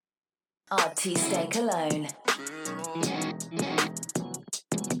Artiste Cologne.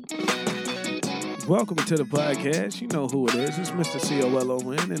 Welcome to the podcast. You know who it is. It's Mr.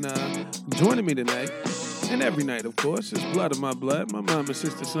 COLON. And joining me tonight, and every night, of course, is blood of my blood, my mom and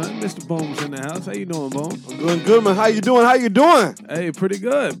sister son, Mr. Boom's in the house. How you doing, Boom? I'm doing good, man. How you doing? Hey, pretty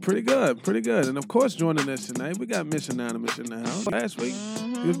good. And of course, joining us tonight, we got Miss Anonymous in the house. Last week,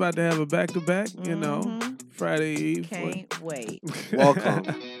 we was about to have a back-to-back, Friday Eve. Can't wait. Welcome.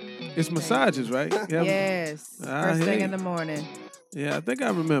 It's massages, right? Yes. First thing in the morning. Yeah, I think I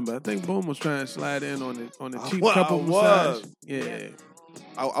remember. I think Boom was trying to slide in on the cheap Well, couple I massage. was. Yeah.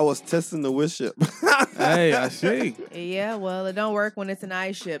 I was testing the wish ship. Hey, I see. Yeah, well, it don't work when it's an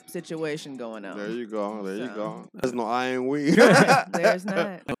ice ship situation going on. There you go. So. There's no iron weed. There's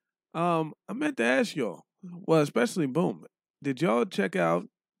not. I meant to ask y'all, well, especially Boom, did y'all check out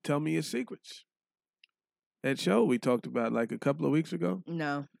Tell Me Your Secrets? That show we talked about like a couple of weeks ago?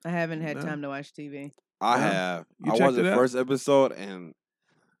 No, I haven't had No. time to watch TV. I Yeah. have. You I checked watched it the out? first episode, and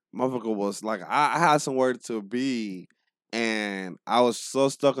motherfucker was like, I had somewhere to be, and I was so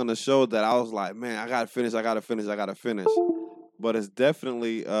stuck on the show that I was like, man, I gotta finish. But it's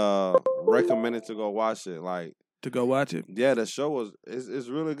definitely recommended to go watch it. Like, To go watch it? yeah, the show it's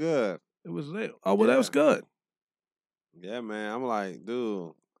really good. It was lit. Oh, well, that was Yeah. good. Yeah, man. I'm like,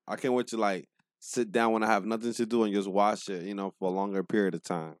 dude, I can't wait to like sit down when I have nothing to do and just watch it, for a longer period of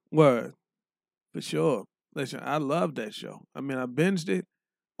time. Word. For sure. Listen, I love that show. I mean, I binged it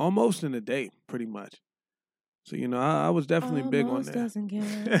almost in a day, pretty much. So, I was definitely big on Almost that. doesn't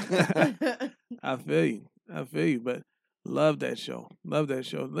count. I feel you, but love that show.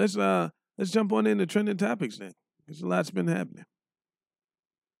 Let's jump on into trending topics then. Because a lot's been happening.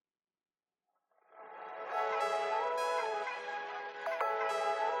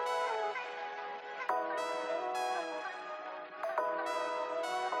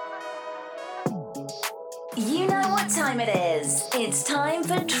 You know what time it is. It's time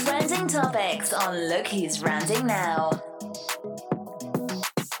for Trending Topics on Look Who's Ranting Now.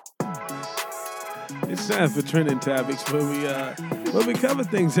 It's time for trending topics where we cover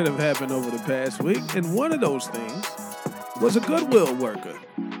things that have happened over the past week, and one of those things was a Goodwill worker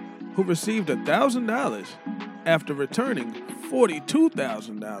who received $1,000 after returning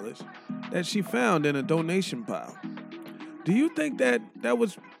 $42,000 that she found in a donation pile. Do you think that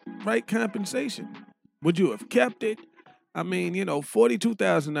was right compensation? Would you have kept it? I mean,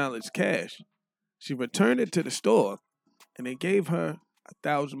 $42,000 cash. She returned it to the store, and they gave her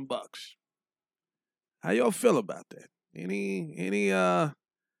 $1,000. How y'all feel about that? Any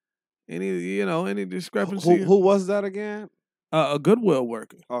discrepancy? Who was that again? A Goodwill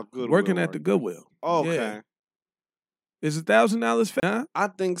worker Oh, good. working at the Goodwill. Oh, okay. Yeah. Is $1,000 fair? I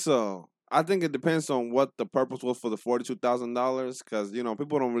think so. I think it depends on what the purpose was for the $42,000, because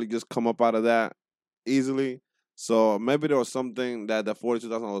people don't really just come up out of that easily. So maybe there was something that the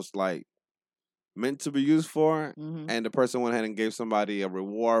 $42,000 was like meant to be used for, and the person went ahead and gave somebody a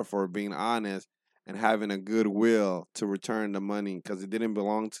reward for being honest and having a goodwill to return the money because it didn't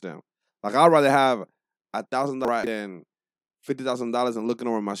belong to them. Like, I'd rather have $1,000 than $50,000 and looking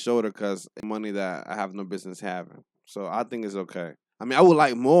over my shoulder because it's money that I have no business having. So I think it's okay. I mean, I would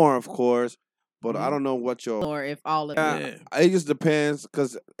like more, of course, but I don't know what your... Or if all of Yeah. It just depends,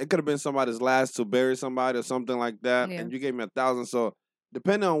 because it could have been somebody's last to bury somebody or something like that, Yeah. and you gave me $1,000. So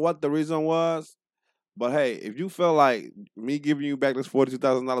depending on what the reason was, but hey, if you feel like me giving you back this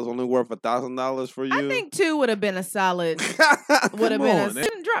 $42,000 only worth $1,000 for you, I think 2 would have been a solid. Would have Come been on, a.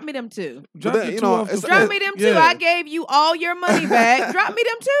 Drop me them 2. Drop then, the you two know, off the it's- floor. Drop me them 2. Yeah. I gave you all your money back. Drop me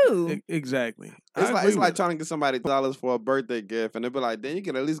them 2. Exactly. it's I like agree with trying to get somebody $dollars for a birthday gift, and they'll be like, "Then you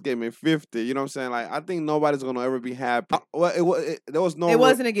can at least give me 50." You know what I'm saying? Like, I think nobody's gonna ever be happy. Well, there was no. It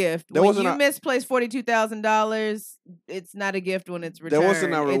wasn't a gift. there When wasn't you a- misplaced $42,000, it's not a gift when it's There returned.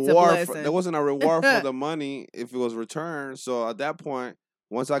 wasn't a It's reward. blessing. There wasn't a reward for the money if it was returned. So at that point,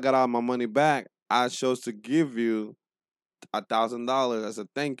 once I got all my money back, I chose to give you $1,000 as a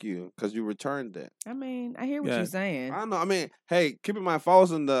thank you because you returned it. I mean, I hear what Yeah. you're saying. I don't know. I mean, hey, keep in mind, if I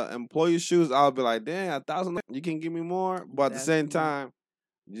was in the employee's shoes, I'll be like, damn, $1,000, you can give me more. But at the same time,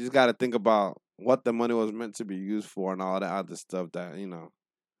 you just got to think about what the money was meant to be used for and all that other stuff that,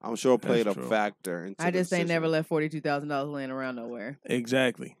 I'm sure played That's a true. factor into I the just ain't never decision. left $42,000 laying around nowhere.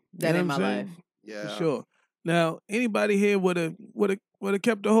 Exactly. That You know ain't what I'm my saying? life. Yeah. For sure. Now, anybody here would have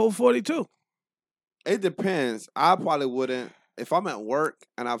kept the whole 42? It depends. I probably wouldn't. If I'm at work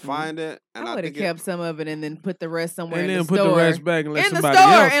and I find it, and I I would have think kept some of it and then put the rest somewhere And in then the put store. the rest back and let in the somebody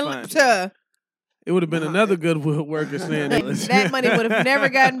store else and find it. it would have been another Goodwill worker saying And that money would have never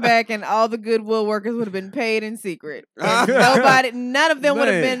gotten back, and all the Goodwill workers would have been paid in secret. And none of them would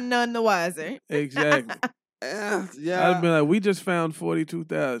have Man. been none the wiser. Exactly. Yeah. I'd be like, we just found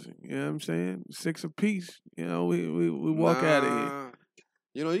 42,000. You know what I'm saying? 6 apiece. You know, we walk out of here. Nah.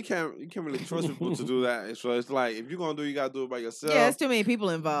 You know, you can't really trust people to do that. So it's like, if you're gonna do it, you gotta do it by yourself. Yeah, it's too many people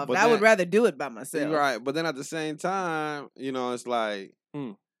involved. But I would then- rather do it by myself. Right. But then at the same time, you know, it's like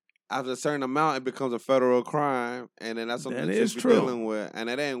Mm. after a certain amount, it becomes a federal crime, and then that's something That you is should be true. dealing with, and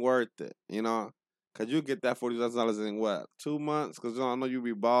it ain't worth it. You know, cause you get that $40,000 in what 2 months? Cause I know you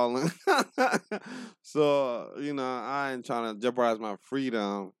be balling. So you know, I ain't trying to jeopardize my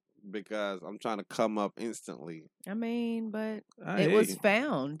freedom because I'm trying to come up instantly. I mean, but I it hear was you.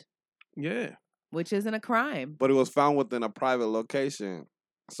 found, Mm-hmm. Yeah. which isn't a crime. But it was found within a private location,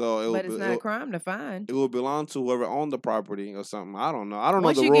 so it But would it's not a crime to find. it will belong to whoever owned the property or something. I don't know. I don't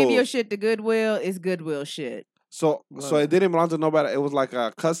Once know the you rules. give your shit to Goodwill, it's Goodwill shit. So Right. it didn't belong to nobody. It was like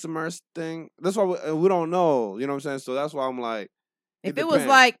a customer's thing. That's why we don't know. You know what I'm saying? So that's why I'm like, If it was depends.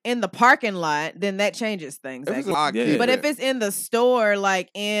 like in the parking lot, then that changes things. If I it's guess. like, Yeah. But if it's in the store, like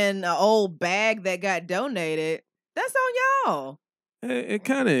in an old bag that got donated, that's on y'all. It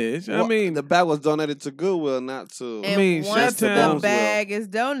kind of is. I Well, mean, the bag was donated to Goodwill, not to. And mean, once the Chi-Town's bag is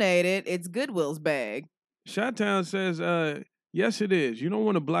donated, it's Goodwill's bag. Chi-Town says, yes, it is. You don't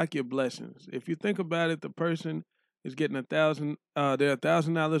want to block your blessings. If you think about it, the person is getting $1,000. They're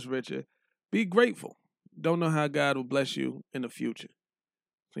 $1,000 richer. Be grateful. Don't know how God will bless you in the future.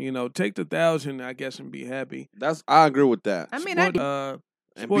 So, you know, take the 1,000, I guess, and be happy. I agree with that. I mean, Sport,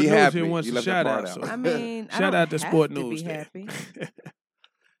 And Sport be News happy. here wants You a left that shout part out. out. So I mean, I shout don't out to have Sport to News. be there. happy.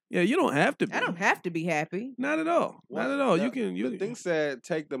 Yeah, you don't have to be. I don't have to be happy. Not at all. Not at all. The, You can. The thing said,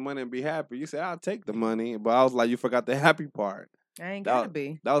 take the money and be happy. You said, I'll take the money, but I was like, you forgot the happy part. I ain't That- gotta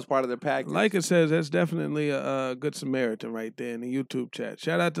be. That was part of the package. Leica says that's definitely a good Samaritan right there in the YouTube chat.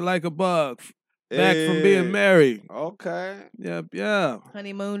 Shout out to Leica Bug, back from Hey. being married. Okay. Yep, yeah.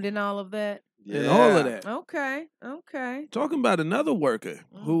 Honeymooned and all of that. And all of that. Okay. Okay. Talking about another worker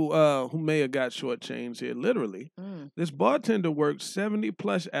who may have got shortchanged here, literally. Mm. This bartender worked 70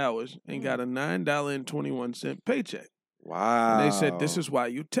 plus hours and got a $9.21 paycheck. Wow. And they said this is why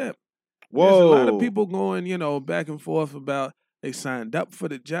you tip. Whoa. There's a lot of people going, you know, back and forth about they signed up for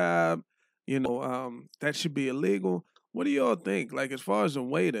the job, you know, that should be illegal. What do y'all think? Like, as far as a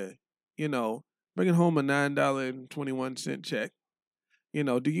waiter, you know, bringing home a $9.21 check, you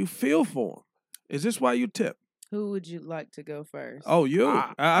know, do you feel for them? Is this why you tip? Who would you like to go first? Oh, you.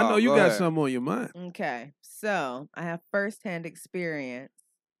 I know you go got ahead. something on your mind. Okay. So I have firsthand experience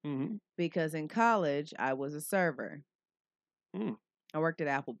Mm-hmm. because in college I was a server. Mm. I worked at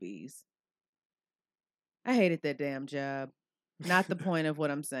Applebee's. I hated that damn job. Not the point of what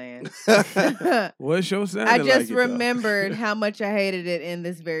I'm saying. What's your sound? I just remembered how much I hated it in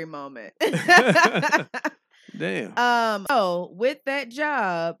this very moment. Damn. So with that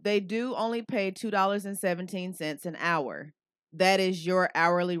job, they do only pay $2.17 an hour. That is your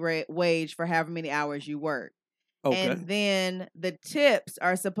hourly wage for however many hours you work. Okay. And then the tips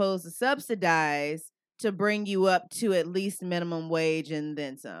are supposed to subsidize to bring you up to at least minimum wage and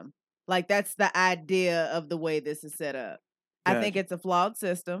then some. Like, that's the idea of the way this is set up. I think Gotcha. it's a flawed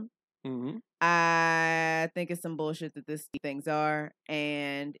system. Mm-hmm. I think it's some bullshit that these things are.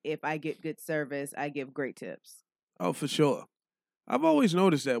 And if I get good service, I give great tips. Oh, for sure. I've always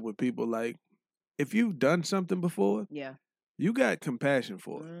noticed that with people. Like, if you've done something before, Yeah. you got compassion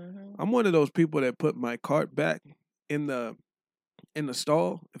for it. Mhm. I'm one of those people that put my cart back in the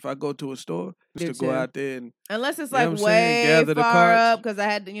stall if I go to a store Do just to go too. out there and Unless it's You know like what I'm saying? way Gather the far carts. up, because I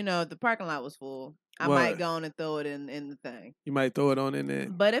had to, the parking lot was full. I might What? go on and throw it in the thing. you might throw it on in there.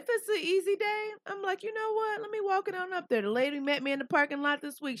 But if it's an easy day, I'm like, you know what? Let me walk it on up there. The lady met me in the parking lot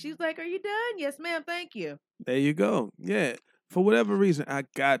this week. She's like, "Are you done?" "Yes, ma'am. Thank you." There you go. Yeah. For whatever reason, I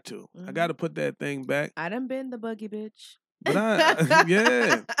got to. I Mhm. got to put that thing back. I done been the buggy bitch. But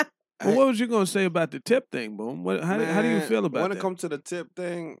yeah. Well, what was you gonna say about the tip thing, Boom? How do you Man, feel about when that? it comes to the tip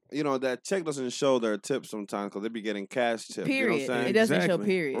thing? You know, that check doesn't show their tip sometimes because they be getting cash tips. Period. You know what I'm It saying? doesn't show Exactly.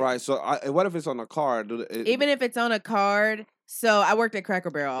 period. Right. So what if it's on a card? Even if it's on a card. So I worked at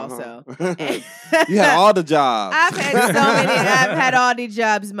Cracker Barrel also. You had all the jobs. I've had so many. I've had all the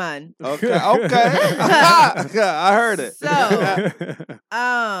jobs, man. Okay. I heard it. So,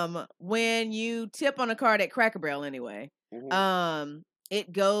 when you tip on a card at Cracker Barrel anyway, Mhm.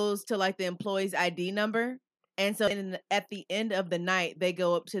 it goes to like the employee's ID number. And so at the end of the night, they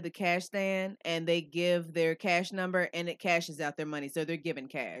go up to the cash stand and they give their cash number and it cashes out their money. So they're giving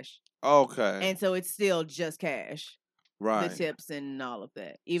cash. Okay. And so it's still just cash. Right. the tips and all of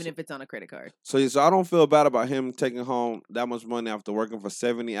that, even if it's on a credit card. So I don't feel bad about him taking home that much money after working for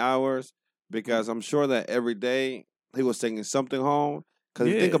 70 hours because I'm sure that every day he was taking something home. Because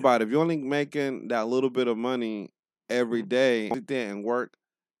if you think Yeah. about it, if you're only making that little bit of money every day and work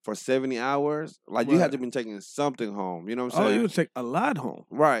for 70 hours, like you have Right. to be taking something home. You know what I'm Oh, saying? you would take a lot home.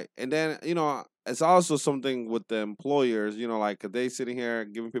 Right. And then, it's also something with the employers, like, 'cause they sitting here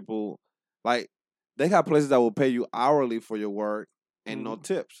giving people, like, they got places that will pay you hourly for your work and no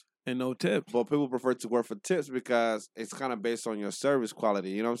tips. And no tips. But people prefer to work for tips because it's kind of based on your service quality.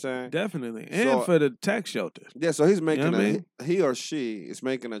 You know what I'm saying? Definitely. And So- for the tax shelter. Yeah, so he's making what I mean? he or she is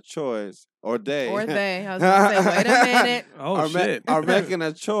making a choice, or they. Or they. I was going to say, wait a minute. Oh, are, shit. are making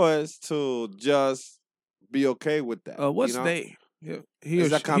a choice to just be okay with that. What's you know? they? Yeah, he Is or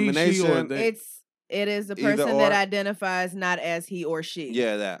that he, she, or combination? they. It is a Either person that or. identifies not as he or she.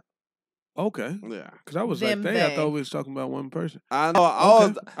 Yeah, that. Okay. Yeah. Because I was Them, like, I they. thought we was talking about one person. I know.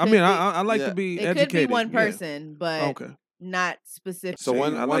 Okay. I Could mean, be. I like Yeah. to be It educated. could be one yeah. person, but Okay. not specific. So See,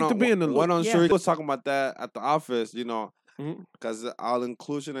 when I when like to on- be in the when loop. on Yeah. Sheree was talking about that at the office, Mhm. because all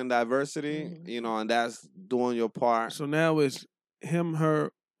inclusion and diversity, Mhm. and that's doing your part. So now it's him,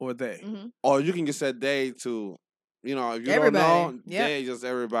 her, or they. hmm Or you can just say they to, if you Everybody. don't know, Yep. they just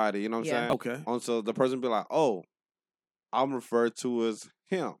everybody. You know what Yeah. I'm saying? Okay. So the person be like, oh, I'm referred to as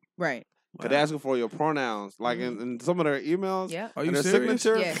him. Right. Cause they asking for your pronouns, like in some of their emails, Yeah. Are and you their serious?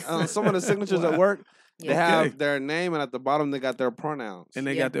 signatures. Yes. Some of the signatures at Wow. work, they Yeah. have Okay. their name, and at the bottom they got their pronouns. And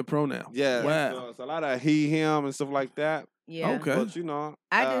they Yeah. got their pronoun. Yeah, Wow. So it's a lot of he, him, and stuff like that. Yeah. Okay. But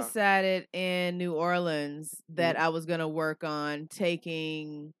I decided in New Orleans that Mm-hmm. I was going to work on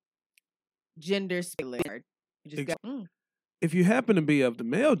taking gender spelling. You just got, If you happen to be of the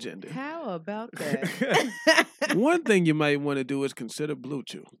male gender, how about that? one thing you might want to do is consider Blue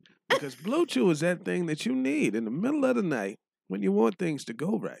Chew. Because Blue Chew is that thing that you need in the middle of the night when you want things to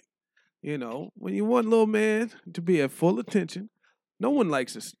go right. When you want little man to be at full attention. No one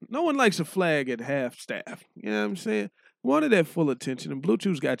likes a flag at half staff. You know what I'm saying? Wanted that full attention, and Blue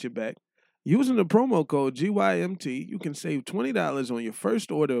Chew's got your back. Using the promo code GYMT, you can save $20 on your first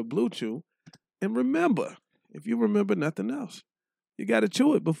order of Blue Chew. And remember, if you remember nothing else, you got to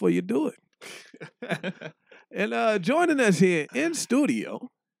chew it before you do it. And joining us here in studio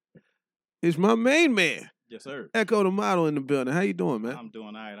is my main man, Yes, sir. Echo the Model in the building. How you doing, man? I'm doing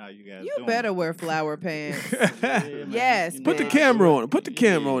all right. How you guys You doing? better wear flower pants. Yeah, man. Yes, You Put the know, camera I on it. Put the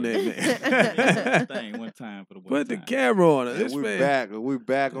camera on that, Yeah, man. thing one time for the one Put the time. camera on it. And This we're man, back. We're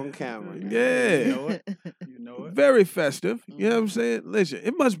back on camera. Yeah. You know it. You know it. very festive. You know what I'm saying? Listen,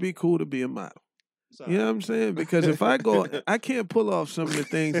 it must be cool to be a model. It's all You know what right. I'm saying? Because if I go, I can't pull off some of the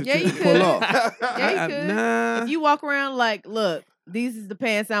things that Yeah, you you can pull could. off. Yeah, you could. Nah. If you walk around like, look, these is the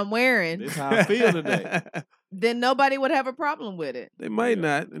pants I'm wearing, This how I feel today. then nobody would have a problem with it. They might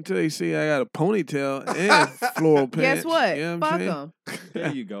Yeah. not until they see I got a ponytail and floral pants. Guess what? You know what Fuck I'm saying? them.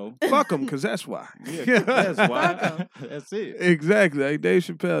 There you go. Fuck them, because that's why. Yeah, that's Fuck why. 'em. That's it. Exactly. Like Dave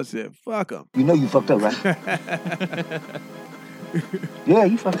Chappelle said, fuck them. You know you fucked up, right? Yeah,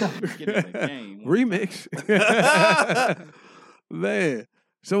 you fucked up. Get in the game. Remix. Man.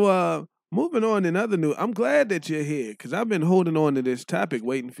 So moving on in other news, I'm glad that you're here because I've been holding on to this topic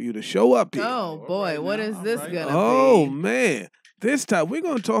waiting for you to show up here. Oh All boy, right what now, is all this right. gonna Oh, be? man. This time we're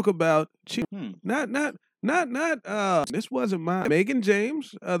gonna talk about Hmm. not this wasn't my Megan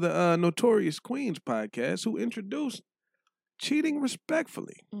James of the Notorious Queens podcast who introduced cheating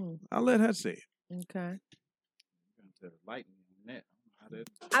respectfully. Mm. I'll let her say it. Okay. Lightning on that. How that-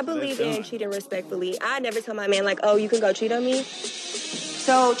 I how believe that's in done. cheating respectfully. I never tell my man like, oh, you can go cheat on me.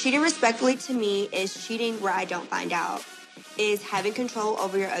 So cheating respectfully to me is cheating where I don't find out, is having control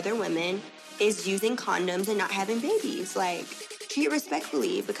over your other women, is using condoms and not having babies. Like, cheat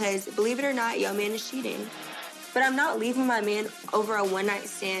respectfully because believe it or not, your man is cheating. But I'm not leaving my man over a one-night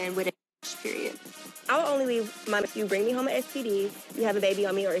stand with a period. I will only leave my if you bring me home an STD, you have a baby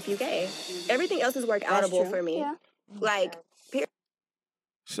on me, or if you gay. Everything else is work outable for me. Like,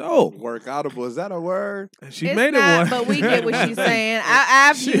 So Workoutable. Is that a word? she It's made not, it one. but we get what she's saying.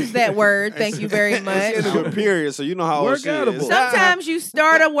 I've She- used that word. Thank you very It's much. ended with period, so you know how old she Workoutable. is. Sometimes you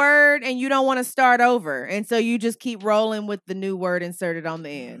start a word and you don't want to start over, and so you just keep rolling with the new word inserted on the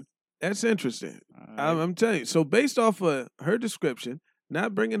end. That's interesting. All right. I'm telling you. So based off of her description,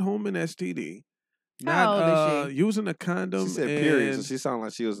 not bringing home an STD, How not old is she? using a condom, She said period, so and- she sounded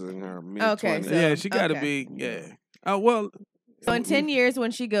like she was in her mid Okay, 20s. so- yeah, she got to okay. be. Yeah. Well. So in 10 years, when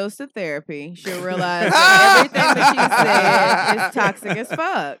she goes to therapy, she'll realize that everything that she said is toxic as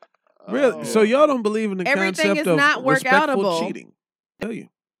fuck. Really? So y'all don't believe in the Everything concept is of not respectful workoutable. cheating? Tell you.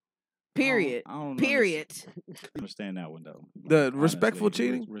 Period. I don't Period. understand that one though. The respectful Honestly,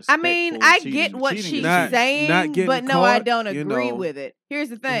 cheating? I mean, respectful I cheating. get what Cheating she's is Not- cheating. saying, not getting but no, I caught, don't you agree know. with it. Here's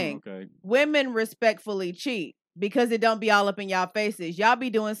the thing. Okay. Women respectfully cheat because it don't be all up in y'all faces. Y'all be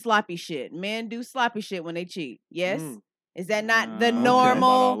doing sloppy shit. Men do sloppy shit when they cheat. Yes? Mm. Is that not I the don't know about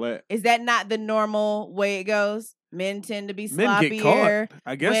all normal? that. Is that not the normal way it goes? Men tend to be Men sloppier. get caught.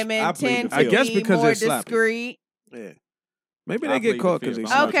 I guess. Women I plead tend the to I guess be because more they're sloppy. discreet. Yeah. Maybe I they get plead the caught because they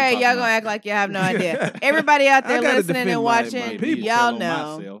fifth. I'm not sloppy. Okay, talking y'all about- gonna act like you have no idea. Everybody out I there gotta listening defend and my watching, people. y'all Tell on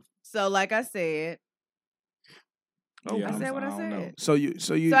know. myself. So, like I said, Okay. I said what I don't know. said. So you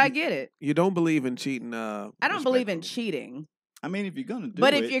So I get it. you don't believe in cheating. I don't believe in respectfully. cheating. I mean, if you're gonna do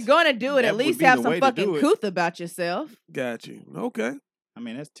But it, if you're gonna do it, that at would least be have the some way to fucking do it. couth about yourself. Got you. Okay. I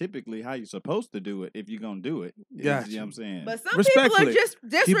mean, that's typically how you're supposed to do it if you're gonna do it. You Got know what I'm saying? But some people are Respectfully. just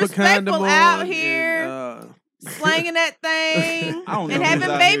Keep a condom disrespectful out on here, and, slanging that thing, I don't know and who's having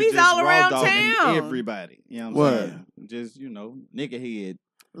out here babies just all raw around dogging town. Everybody, you know what What? I'm saying? Just nigga head,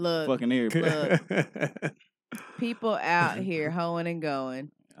 Look, fucking everybody. people out here hoeing and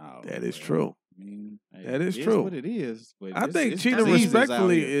going. Oh, That is well, true. I mean, hey, That is it true. What it is. But I think it's cheating diseases out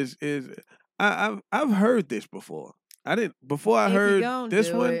respectfully here. is I've heard this before. I didn't before I If you heard gon' this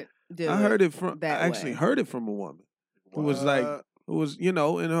do one. it, do I it heard it from. I that actually way. heard it from a woman who was like, What? who was in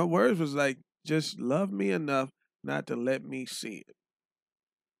her words was like, just love me enough not to let me see it.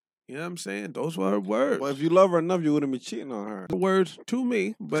 You know what I'm saying? Those were her words. Well, if you love her enough, you wouldn't be cheating on her. Her words to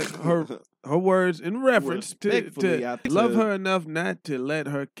me, but her words in reference Respectfully, to I love to- her enough not to let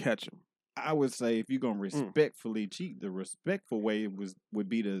her catch him. I would say if you're gonna Mm. respectfully cheat, the respectful way would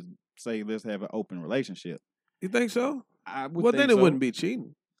be to say let's have an open relationship. You think so? I would. Well, think then it so. wouldn't be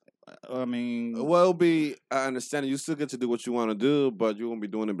cheating. I mean, Well, it'll be, I understand you still get to do what you want to do, but you won't be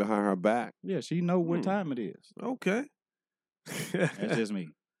doing it behind her back. yeah, she know what Hmm. time it is. Okay. That's just me.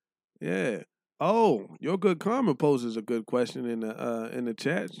 Yeah. Oh, your good karma poses a good question in the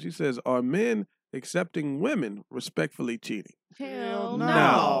chat. She says, "Are men accepting women respectfully cheating?" Hell no.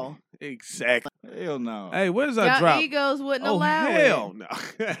 no. Exactly. Hell no. Hey, where does our Y'all drop? egos wouldn't Oh allow hell it.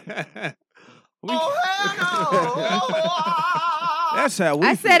 no. That's how we.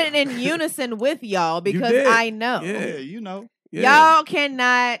 I said feel. it in unison with y'all because did. I know. Yeah. Yeah, you know. Yeah. Y'all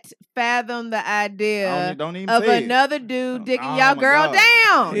cannot fathom the idea Don't even of say it. another dude digging Oh y'all my girl God.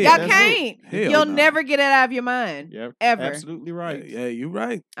 down. Yeah, Y'all that's it. can't. Hell You'll no. never get it out of your mind. Yeah, Ever. absolutely right. Yeah, you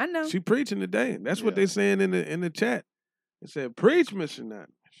right. I know. She preaching today. That's what Yeah. they're saying in the chat. They said, "Preach, missionary."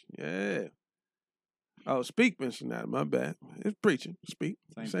 Yeah. Oh, speak, missionary. My bad. It's preaching. Speak.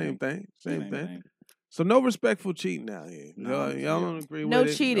 Same thing. Same thing. So no respectful cheating out here. No, y'all yeah. don't agree No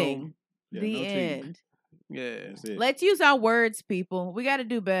with it? cheating. Yeah, The no cheating. end. Yeah. That's it. Let's use our words, people. We got to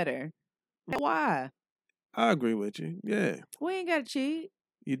do better. Why? I agree with you. Yeah. We ain't got to cheat.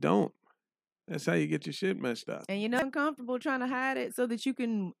 You don't. That's how you get your shit messed up. And you're not uncomfortable trying to hide it so that you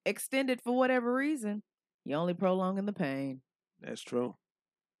can extend it for whatever reason. You're only prolonging the pain. That's true.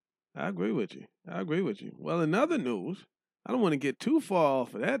 I agree with you. Well, in other news, I don't want to get too far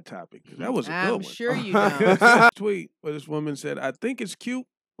off of that topic 'cause that was a good I'm one. sure you don't. Tweet where this woman said, "I think it's cute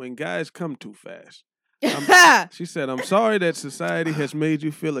when guys come too fast." She said, "I'm sorry that society has made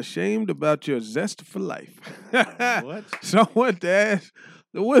you feel ashamed about your zest for life." What? So I want to ask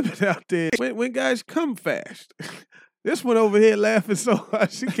the women out there, when guys come fast. This one over here laughing so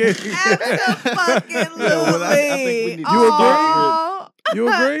hard she can't. Absolutely. well, I think we need to You Aw. You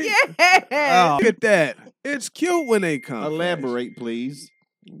agree? Yes. Oh, look at that. It's cute when they come. fast. Elaborate, please.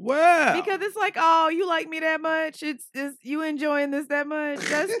 Wow. Because it's like, oh, you like me that much? It's you enjoying this that much?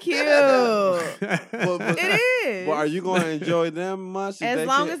 That's cute. But- It is. But are you going to enjoy them much? if as they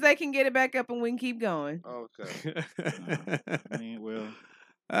long can- as they can get it back up and we can keep going. Okay. I mean, well,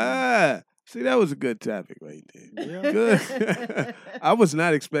 See, that was a good topic right there. yeah. Good. I was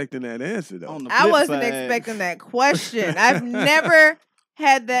not expecting that answer though. On the I flip wasn't side- expecting that question. I've never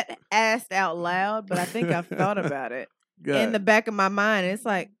had that asked out loud, but I think I've thought about it Good. in the back of my mind. It's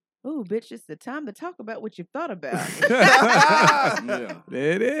like, ooh, bitch, it's the time to talk about what you've thought about. Yeah.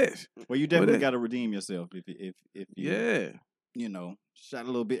 There it is. Well, you definitely it- got to redeem yourself if you, Yeah. shot a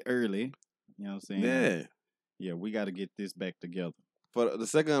little bit early. You know what I'm saying? Yeah. Yeah, we got to get this back together. For the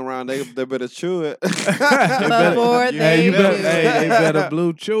second round, they better chew it. Before You- they Hey, you do. better, they better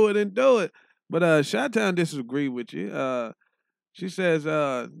blue chew it and do it. But Chi-Town disagree with you. She says,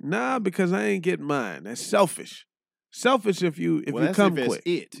 nah, because I ain't getting mine. That's selfish. Selfish if you Well, that's come if quick.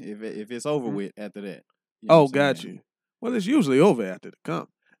 it's if it's over Mhm. with after that. You know Oh, what I'm got saying? you. Well, it's usually over after the come.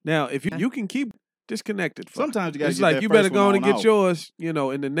 Now, if you can keep disconnected. For Sometimes you got to it's get like that you better first go on one and get off. yours.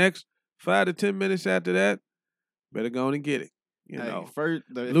 In the next 5 to 10 minutes after that, better go on and get it. You Hey, know,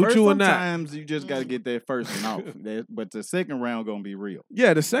 the Loot first you or not. sometimes you just got to get that first one off. But the second round gonna be real.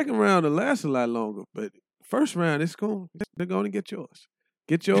 yeah, the second round will last a lot longer, but first round they're going to get yours.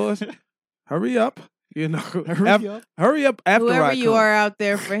 Get yours. Hurry up. You know, hurry up after Whoever I you come. are out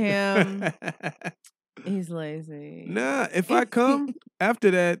there for him, he's lazy. Nah, if I come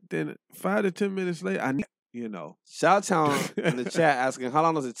after that, then 5 to 10 minutes later, you know, Shout out in the chat asking how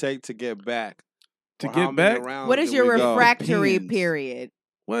long does it take to get back? to Or how get many back. rounds What is do your we go? refractory Depends. period?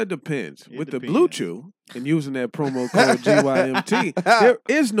 Well, it depends. It With the depends. Blue Chew and using that promo code GYMT, there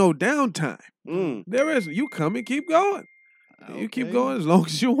is no downtime. Mm. There is. You come and keep going. You keep Okay. going as long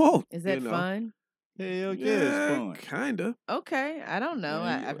as you want. Is that you know. fun? Hell yeah, it's fun. Kinda. Okay, I don't know.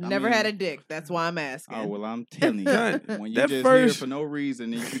 Yeah, I've I never had a mean- dick. That's why I'm asking. Oh well, I'm telling you, That- when you that just first- here for no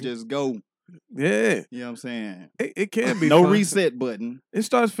reason and you just go, Yeah. you know what I'm saying? It can be No fun. reset button. It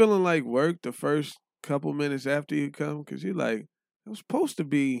starts feeling like work the first couple minutes after you come because you're like, it was supposed to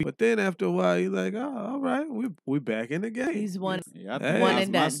be. But then after a while, you're like, oh, all right, we back in the game. He's one. Yeah, I Hey. think One my,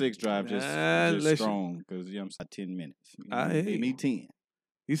 and my done. 6 drive just Listen. strong because you know I'm saying 10 minutes. You I know, hear give me you. 10.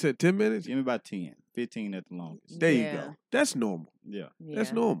 You said 10 minutes? Give me about 10, 15 at the longest. There you Yeah. go. That's normal. Yeah. That's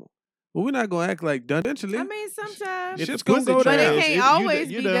Yeah. normal. But we're not going to act like done. Eventually, I mean, sometimes, If shit's the going to pussy go but down. it trash, can't you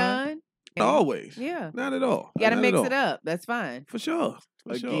always you be done. done. Not always. Yeah, Not at all. you got to Not at mix all. it up. That's fine. For sure.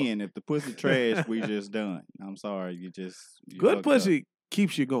 For sure. Again, if the pussy trash, we just done. I'm sorry, you Good fucked pussy up.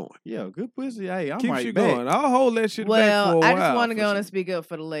 keeps you going. Yeah, good pussy. Hey, I'm Keeps right you back. going. I'll hold that shit back for a Well, while. I just want to for go on some- and speak up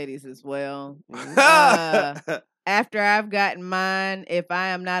for the ladies as well. After I've gotten mine, if I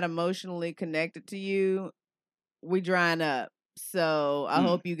am not emotionally connected to you, we drying up. So I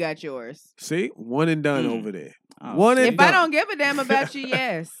hope you got yours. See? One and done Mm. over there. Oh, One see? and If I done. don't give a damn about you,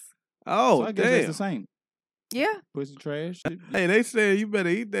 yes. Oh, So I guess that's damn. the same. Yeah. Pussy trash. Hey, they say you better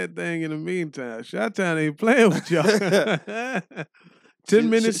eat that thing in the meantime. Shot-Town ain't playing with y'all. 10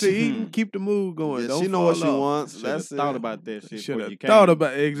 minutes to eat and keep the mood going. Yeah, Don't she know what fall she off. wants. Should have That's thought it. about that shit Should before have you came. thought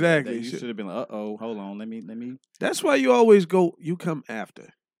about exactly. You should have been like, hold on, let me. That's why you always go. You come after.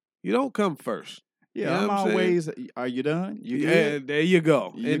 You don't come first. Yeah, You know I'm what I'm saying? always. Are you done? You Yeah, good? there you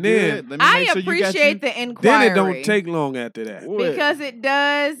go. You and good? Let me I make sure you got appreciate you. the then inquiry. it don't take long after that. What? because it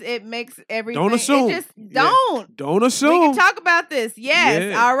does. It makes everything. Don't assume. It just Yeah. don't. Don't We assume. can talk about this. Yes.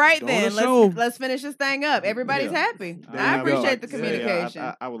 Yeah, All right don't then. assume. Let's finish this thing up. Everybody's Yeah. happy. There I you go. appreciate the Yeah,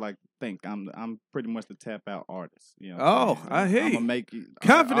 communication. I would like to think I'm pretty much the tap out artist. You know what Oh, I'm saying? I hear I'm you. gonna make you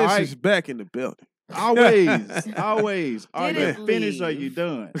Confidence all right, is back in the building. always. Are Did you it finished or leave? you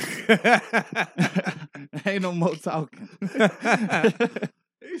done? Ain't no more talking.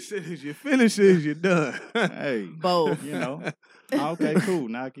 He said, "Is you finish? Is you done?" Hey, Both. you know. Okay, cool.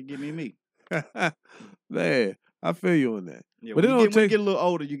 Now I can get me meat. Man, I feel you on that. Yeah, But it when don't you take- get a little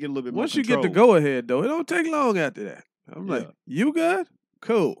older, you get a little bit more Once you get the control. go ahead, though, it don't take long after that. I'm like, Yeah. you good?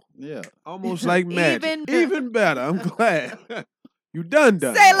 Cool. Yeah. Almost like magic. Even- Even better. I'm glad. You done.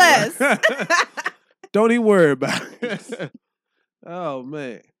 Say less. Don't even worry about it. Oh,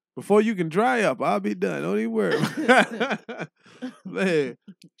 man. Before you can dry up, I'll be done. Don't even worry. Man,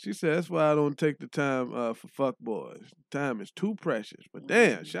 she said that's why I don't take the time for fuck boys. Time is too precious. But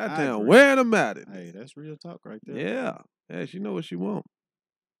damn, I Shot-Town agree. wearing them out. It. Hey, that's real talk right there. Yeah. Yeah, she know what she want.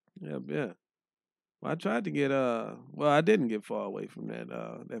 Yeah. Well, I tried to get I didn't get far away from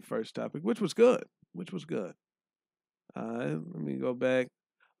that first topic, which was good. Let me go back.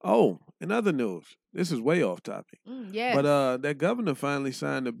 Oh, in other news, this is way off topic. Yes. But that governor finally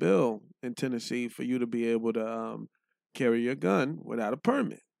signed a bill in Tennessee for you to be able to carry your gun without a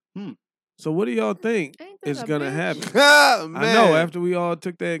permit. Hmm. So what do y'all think Ain't that is a gonna bitch? happen? Ah, man. I know after we all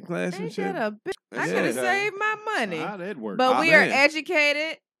took that class and Ain't shit. that a bitch? I Yeah. could have saved my money. How that work? But Ah, we are man.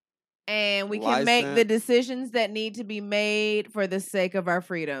 educated and we can make the Licensed. decisions that need to be made for the sake of our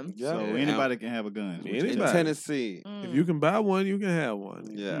freedom. Yeah. So anybody can have a gun. is what you're in Anybody. saying. Tennessee. If you can buy one, you can have one.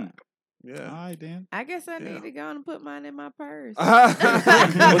 Yeah. Hmm. All Yeah. right, then. I guess I Yeah. need to go and put mine in my purse.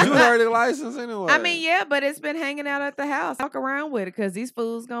 But you already licensed anyway. I mean, yeah, but it's been hanging out at the house. Walk around with it because these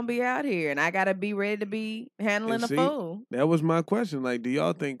fools gonna be out here, and I gotta be ready to be handling And a see, fool. That was my question. Like, do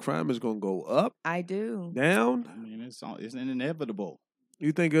y'all think crime is gonna go up, I do. down? I mean, it's inevitable.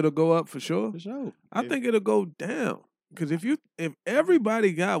 You think it'll go up for sure? For sure. I If- think it'll go down. Because if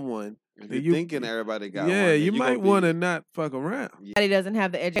everybody got one, if then you're thinking everybody got one, yeah, then you you might gonna want to be- not fuck around. Everybody doesn't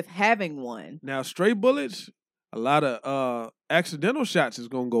have the edge of having one. Now, stray bullets, a lot of accidental shots is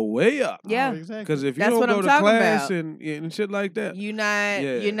gonna go way up. Yeah. exactly. Because if you That's don't what go I'm to talking class about. and shit like that, You're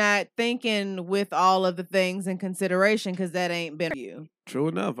not thinking with all of the things in consideration because that ain't been you. true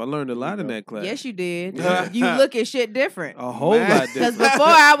enough, I learned a lot in that class. Yes, you did. Yeah. You look at shit different. A whole Man. lot Because different. before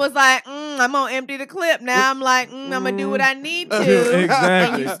I was like, I'm gonna empty the clip. Now I'm like, I'm gonna do what I need to.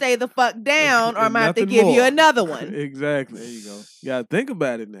 Exactly. And you stay the fuck down, or I'm And gonna have to nothing give you more. another one. Exactly. There you go. You gotta think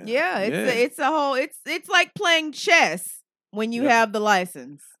about it now. Yeah, it's a whole. It's like playing chess when you Yep. have the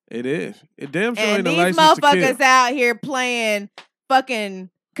license. It is. It damn sure And ain't a these license to kill. motherfuckers out here playing fucking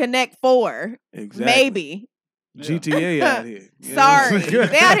Connect 4. Exactly. Maybe. GTA out here. You know? Sorry.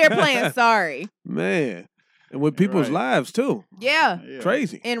 They out here playing sorry. Man. And with people's Right. lives too. Yeah. Yeah.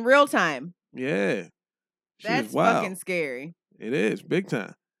 Crazy. In real time. Yeah. Shit That's is wild. fucking scary. It is. Big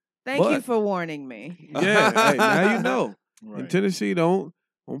time. Thank you But- for warning me. Yeah. Hey, now you know. In Right. Tennessee, don't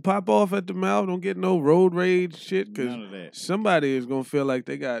pop off at the mouth. Don't get no road rage shit because None of that. somebody is gonna feel like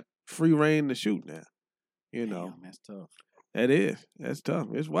they got free reign to shoot now. You know, Damn, that's tough. that is. That's tough.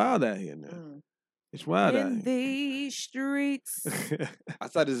 It's wild out here now. Mm. It's wild out In here. these streets. I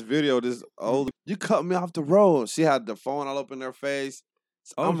saw this video. This old, you cut me off the road. She had the phone all up in her face.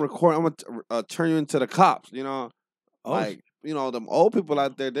 Oh, I'm recording. I'm gonna turn you into the cops. You know, Oh, like them old people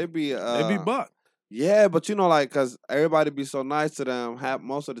out there. They be they be buck. Yeah, but like, cause everybody be so nice to them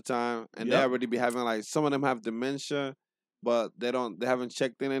most of the time, and they Yep. already be having like some of them have dementia, but they haven't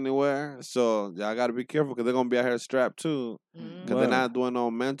checked in anywhere. So y'all gotta be careful because they're gonna be out here strapped too, Mm. because they're not doing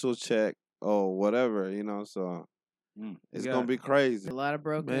no mental check or whatever, So it's Yeah. gonna be crazy, A lot of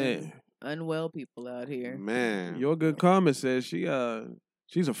broken, Man, unwell people out here. man. your good comment says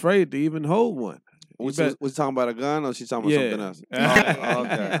she's afraid to even hold one. You Was bet- talking about a gun or she talking about Yeah. something else? Oh,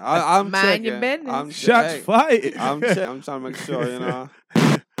 okay, I'm Mind checking. your business. I'm Shots hey, fired. I'm trying to make sure,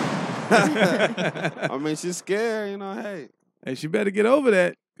 I mean, she's scared, Hey. And she better get over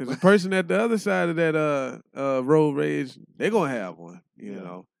that because the person at the other side of that road rage, they're gonna have one. You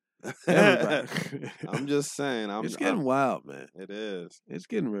know, everybody. I'm just saying. It's getting wild, man. It is. It's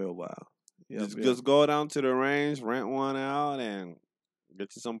getting real wild. Yep, yep. Just go down to the range, rent one out, and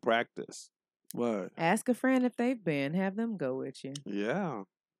get you some practice. Word. Ask a friend if they've been. Have them go with you. Yeah.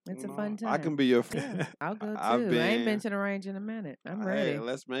 It's You a fun know, time. I can be your friend. Yeah, I'll go too. I've I ain't been- been to the range in a minute. I'm ready. Hey,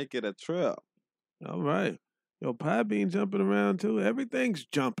 let's make it a trip. All right. Yo, Pie Bean jumping around too. Everything's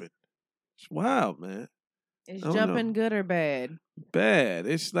jumping. It's wild, man. Is I don't know. jumping good or bad? Bad.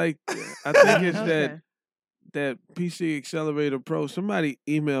 It's like I think it's Okay. that PC Accelerator Pro. Somebody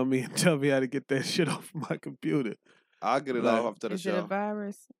email me and tell me how to get that shit off my computer. I'll get it Like, off after the Is it a show.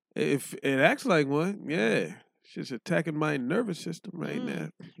 virus? If it acts like one, yeah. It's just attacking my nervous system right now.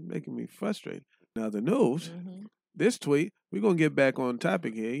 Making me frustrated. Now the news, Mhm. this tweet, we're gonna get back on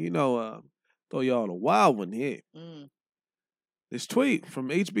topic here. Throw y'all a wild one here. Mm. This tweet from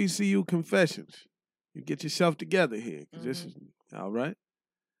HBCU Confessions. You get yourself together here, because this is all right.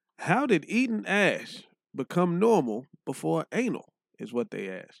 How did eating ass become normal before anal? Is what they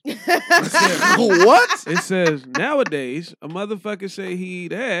asked. What? It says nowadays a motherfucker say he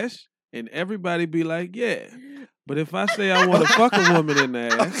eat ass, and everybody be like, yeah. But if I say I want to fuck a woman in the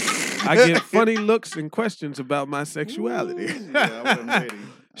ass, I get funny looks and questions about my sexuality. Yeah, I wasn't ready.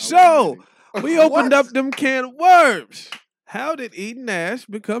 So we opened up them can of worms. How did eating ass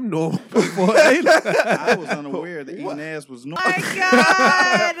become normal before anal? I was unaware that eating ass was normal. My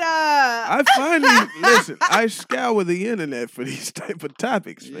God! I finally listen. I scour the internet for these type of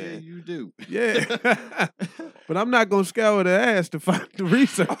topics, Yeah, man. you do. Yeah, but I'm not gonna scour the ass to find the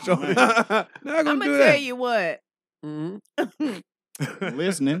research on it. Not gonna I'm gonna do tell that. you what.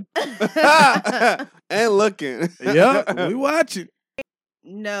 Listening. And looking. Yep, we watching.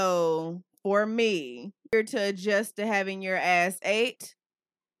 No, for me, you're to adjust to having your ass ate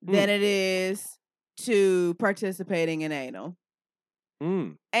than it is to participating in anal.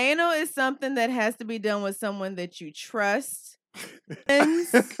 Mm. Anal is something that has to be done with someone that you trust and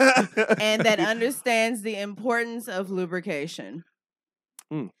that understands the importance of lubrication.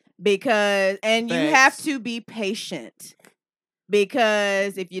 Mm. Because, and you have Facts. to be patient.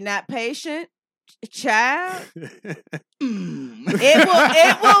 Because if you're not patient, child, it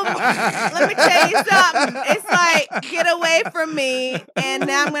will let me tell you something. It's like, get away from me, and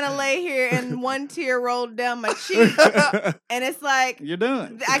now I'm gonna lay here and one tear rolled down my cheek. And it's like, You're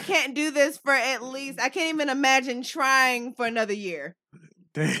done. I can't do this for at least, I can't even imagine trying for another year.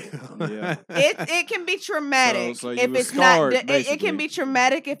 Damn. Yeah. It can be traumatic So you if was it's not scarred, it can basically. be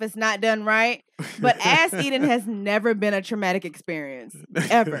traumatic if it's not done right. But ass eating has never been a traumatic experience.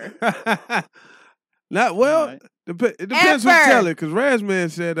 Ever. Not well. Alright. It depends who Ever. tell it. Because Razman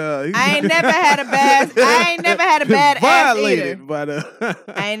said I ain't never had a bad. I ain't never had a bad ass violated eater. by the.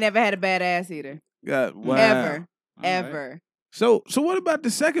 I ain't never had a bad ass eater. God, wow. Ever. All right. Ever. So what about the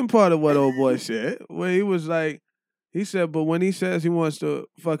second part of what old boy said? Where he was like, he said, but when he says he wants to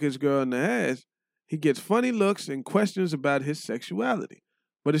fuck his girl in the ass, he gets funny looks and questions about his sexuality.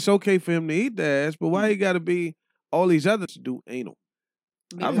 But it's okay for him to eat the ass, but why he got to be all these others to do anal?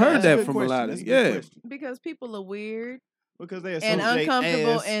 I've Because- heard That's a that good from question. a lot of That's a good yeah. question. Because people are weird Because they and associate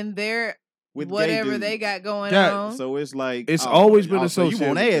uncomfortable ass in their with gay whatever they dudes. got going Yeah, on. So it's like It's always been so you want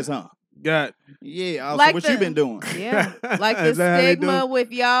associated with ass, huh? God, Yeah. Like So what the- you been doing? Yeah, like the Is that how they do? stigma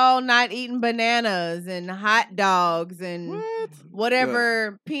with y'all not eating bananas and hot dogs and What?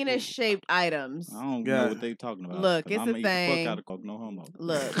 whatever penis-shaped items. I don't Yeah. know what they talking about. Look, 'cause it's I'ma a eat the thing. fuck out of coke, no homo.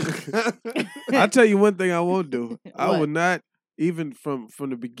 Look, I'll tell you one thing I won't do. I What? would not, even from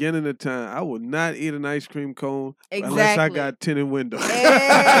the beginning of time, I would not eat an ice cream cone unless I Exactly. got tinted windows.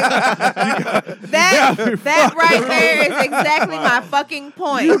 that right there is exactly my fucking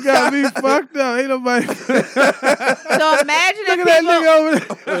point. You got me fucked up. Ain't nobody. So imagine Look if at that nigga over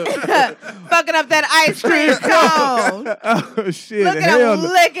there. fucking up that ice cream cone. Oh shit! Look at Hell him no.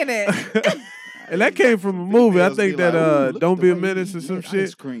 licking it. And that came from a movie. I Females think be that like, "Ooh, look at Don't the Be a way he Menace or eating some that shit.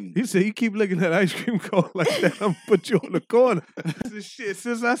 Ice cream. He said, you keep looking at ice cream cone like that, I'm put you on the corner. This shit,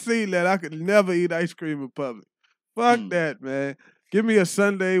 since I seen that, I could never eat ice cream in public. Fuck that, man. Give me a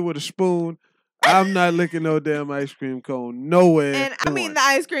sundae with a spoon. I'm not licking no damn ice cream cone nowhere. And I'm eating the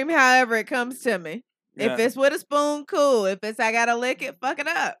ice cream however it comes to me. Yeah. If it's with a spoon, cool. If it's I gotta lick it, fuck it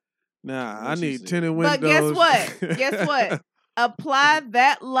up. Nah, I What she need said. tinted windows. But guess what? Guess what? Apply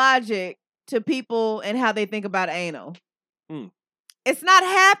that logic to people and how they think about anal. Mm. It's not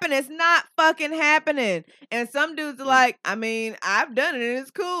happening. It's not fucking happening. And some dudes are like, I mean, I've done it and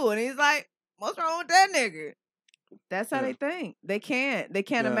it's cool. And he's like, what's wrong with that nigga? That's how Yeah. they think. They can't. They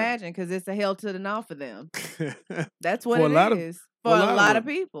can't Yeah. imagine because it's a hell to the no for them. That's what For a it lot of- is for for a a lot of lot of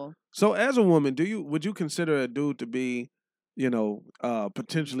women. people. So as a woman, would you consider a dude to be,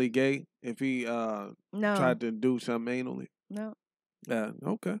 potentially gay if he No. tried to do something anally? No. Yeah,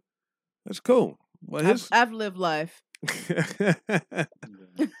 okay. That's cool. Well, his I've lived life.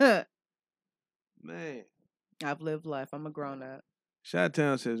 man. I've lived life. I'm a grown up.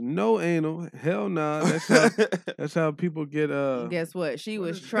 Chi-Town says no anal. Hell nah. That's how people get Guess what? She what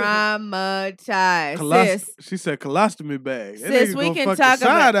was is- traumatized. Sis, she said colostomy bag. That sis, nigga we gonna can fuck the talk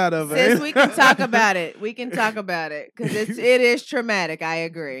side about out of it. sis, we can talk about it. We can talk about it because it is traumatic. I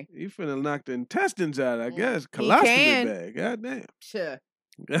agree. You finna knock the intestines out, I guess. He Colostomy can. bag. God damn. Sure.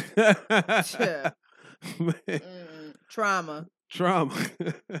 Man, Trauma. trauma.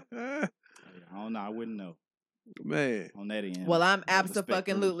 I don't know. I wouldn't know Man. on that end. Well, I'm on the spectrum.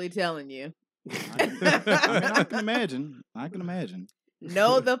 abso-fucking-lutely telling you. I can imagine. I can imagine.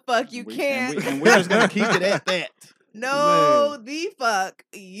 No, the fuck you We- can't. And we're just gonna keep it at that. No, the fuck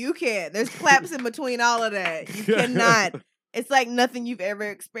you can't. There's claps in between all of that. You cannot. It's like nothing you've ever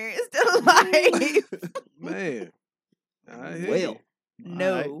experienced in life. Man. I hear Well, you.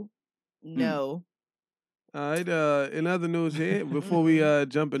 No. Alright. No. All right. In other news here, before we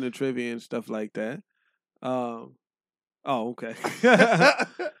jump into trivia and stuff like that. Oh, okay.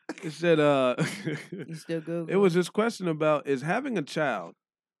 It said You still Google? it was this question about is having a child,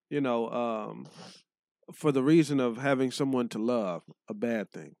 for the reason of having someone to love a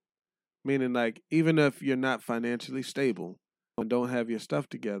bad thing? Meaning like even if you're not financially stable and don't have your stuff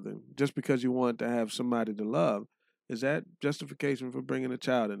together, just because you want to have somebody to love, is that justification for bringing a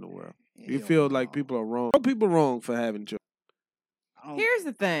child in the world? You Hell feel like no. people are wrong. Are people wrong for having children? I don't- Here's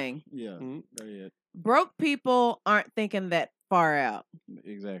the thing. Yeah. Mhm. Go ahead. Broke people aren't thinking that far out.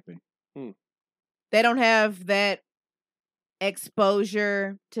 Exactly. They don't have that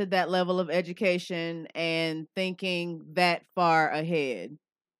exposure to that level of education and thinking that far ahead.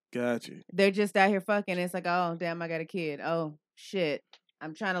 Gotcha. They're just out here fucking. It's like, oh, damn, I got a kid. Oh, shit.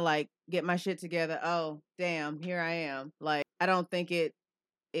 I'm trying to like get my shit together. Oh, damn, here I am. Like, I don't think it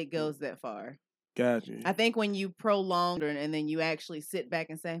goes that far. Gotcha. I think when you prolong it and then you actually sit back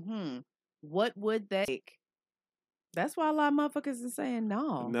and say, what would that take? That's why a lot of motherfuckers are saying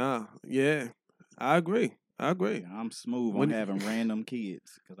no. Nah, yeah, I agree. Yeah, I'm smooth When- on having random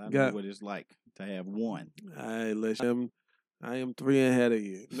kids because I Got- know what it's like to have one. I am 3 ahead of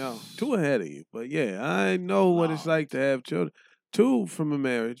you. No, 2 ahead of you. But yeah, I know what it's No. like to have children. 2 from a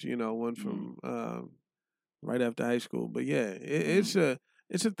marriage, one from right after high school. But yeah, it's a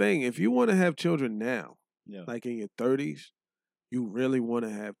thing. If you want to have children now, Yeah. like in your 30s, you really want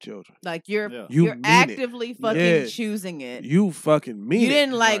to have children. Like you're Yeah. You you're mean actively it. fucking Yeah. choosing it. You fucking mean You it.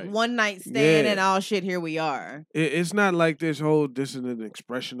 didn't like Right. one night stand Yeah. and all shit. Here we are. It's not like this is an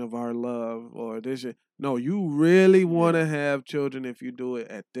expression of our love or this. No, you really want to have children if you do it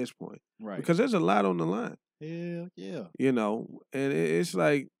at this point Right. because there's a lot on the line. Hell yeah. You know, and it's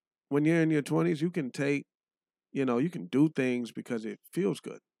like when you're in your 20s, you can take, you know, you can do things because it feels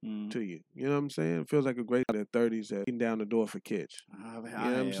good Mm. to you. You know what I'm saying? It feels like a great in their 30s that beating down the door for kids. You know what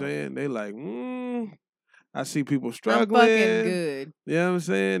I'm saying? They like, I see people struggling. I'm fucking good. You know what I'm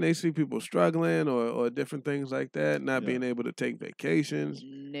saying? They see people struggling or different things like that, not Yeah. being able to take vacations.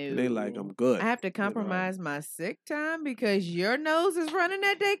 No. And they like, I'm good. I have to compromise my sick time because your nose is running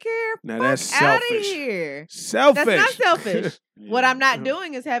that daycare. Now Fuck that's out of selfish. here. Selfish. That's not selfish. What I'm not Mhm.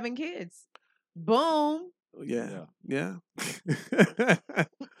 doing is having kids. Boom. Yeah. Yeah.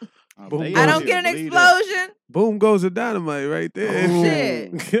 Oh, Boom, they boom. I out don't here get an believe that. explosion. Boom goes the dynamite right there.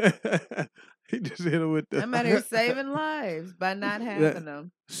 Oh, He just hit him with the I'm out here saving lives by not having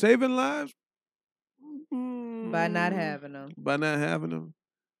them. saving lives. By not having them. By not having them.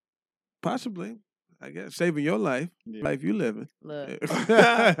 Possibly. I guess saving your life. Yeah. Life you living. Look.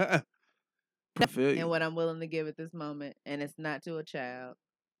 I feel And you. what I'm willing to give at this moment. And it's not to a child.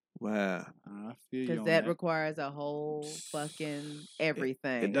 Wow. I feel you Because on that requires a whole fucking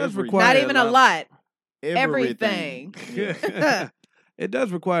everything. It does Every- require Not even a lot. everything. Everything. It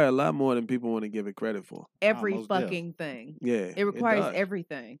does require a lot more than people want to give it credit for. Every Almost there. fucking thing. Yeah. It requires does.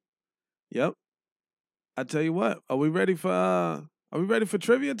 everything. Yep. I tell you what, are we ready for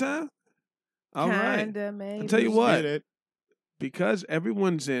trivia time? All right. Kinda, maybe. I tell you what, Get it. because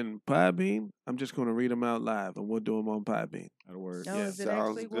everyone's in Podbean, I'm just going to read them out live and we'll do them on Podbean. That'll work. Oh, Yeah, is it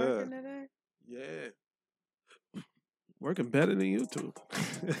sounds actually good. working today? Yeah. Working better than YouTube.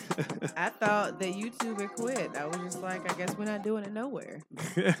 I thought that YouTube had quit. I was just like, I guess we're not doing it nowhere.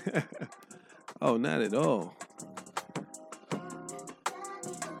 Oh, not at all.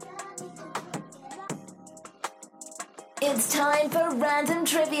 It's time for random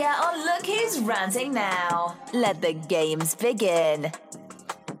trivia on Look Who's Ranting Now. Let the games begin.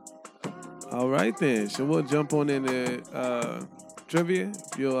 All right then. So we'll jump on into trivia.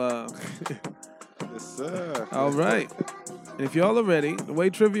 If you Yes, sir. all right. And if y'all are ready, the way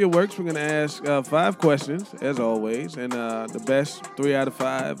trivia works, we're gonna ask 5 questions as always, and the best 3 out of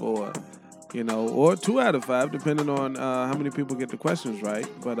 5, or 2 out of 5, depending on how many people get the questions right.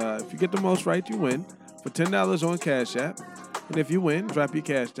 But if you get the most right, you win for $10 on Cash App. And if you win, drop your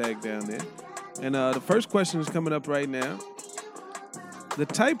cash tag down there. And the first question is coming up right now. The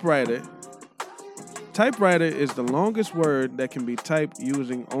typewriter is the longest word that can be typed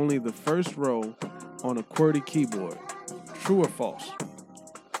using only the first row on a QWERTY keyboard. True or false?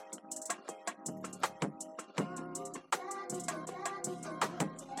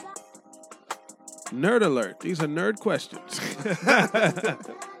 Nerd alert. These are nerd questions.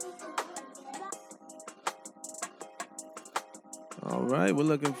 All right, we're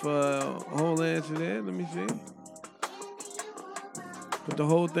looking for a whole answer there. Let me see. Put the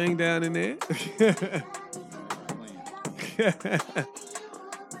whole thing down in there.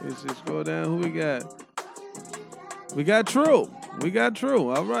 Let's just go down. Who we got? We got True.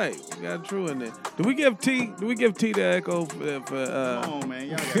 All right. We got True in there. Do we give T the echo for Come on, man.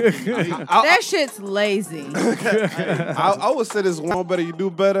 Y'all gotta give me T. That shit's lazy. I would say this one better, you do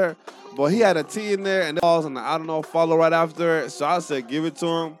better, but he had a T in there and the balls and I don't know follow right after it. So I said give it to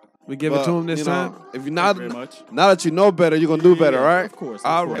him. we give it But, to him this you know, time? If you're Thank not you very much. now that you know better, you're gonna do better, Yeah, right? of course, of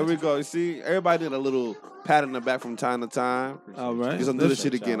All course. right, here we go. You see, everybody did a little pat in the back from time to time. All right. He's gonna do this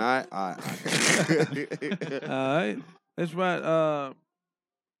Let's- shit again. All right. All right. Let's write.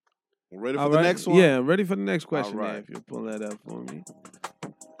 Ready for All the right. next one? Yeah, ready for the next question. right. There, if you pull that up for me.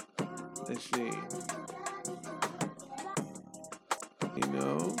 Let's see.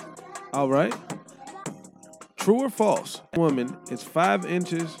 All right. True or false? A woman is 5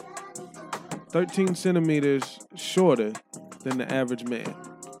 inches, 13 centimeters shorter than the average man.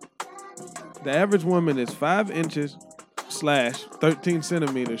 The average woman is 5 inches / 13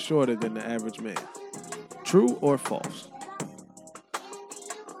 centimeters shorter than the average man. True or false?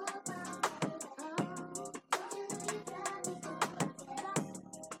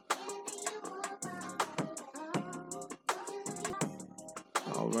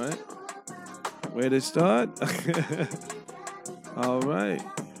 All right. Where to start? All right.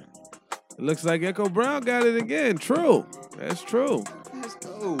 It looks like Echo Brown got it again. True. That's true. Let's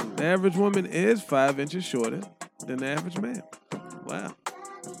go. The average woman is 5 inches shorter than the average man. Wow.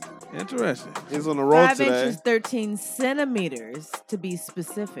 Interesting. He's on the road 5 today. inches, 13 centimeters to be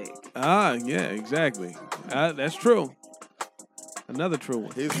specific. Ah, yeah, exactly. That's true. Another true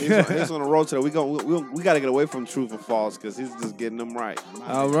one. He's on the road today. We got to get away from truth or false because he's just getting them right.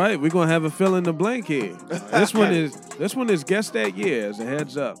 All right, we're gonna have a fill in the blank here. This one is guess that year as a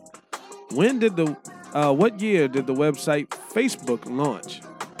heads up. What year did the website Facebook launch?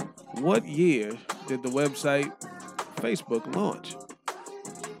 What year did the website Facebook launch?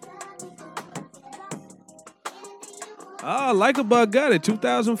 Like a Bug got it,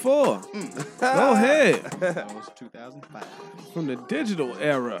 2004. Go ahead. That was 2005. From the digital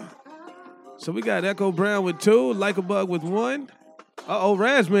era. So we got Echo Brown with 2, Like a Bug with 1.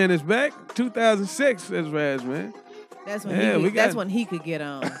 Razman is back. 2006 says Razman. That's when that's when he could get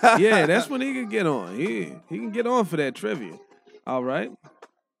on. Yeah, that's when he could get on. He can get on for that trivia. All right.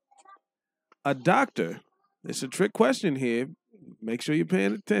 A doctor. It's a trick question here. Make sure you're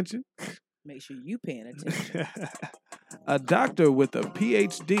paying attention. Make sure you paying attention. A doctor with a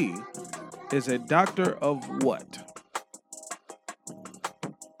PhD is a doctor of what?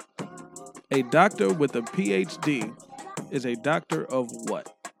 A doctor with a PhD is a doctor of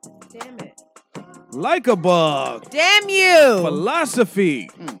what? Damn it. Like a Bug. Damn you. Philosophy.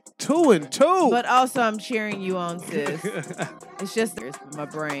 2 and 2. But also, I'm cheering you on, sis. It's just my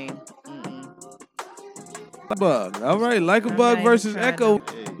brain. Bug. All right, Like a I'm Bug not versus even Echo.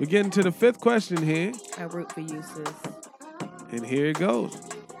 trying We're getting to the 5th question here. I root for you, sis. And here it goes.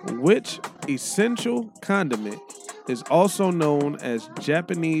 Which essential condiment is also known as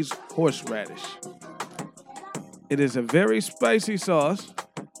Japanese horseradish? It is a very spicy sauce.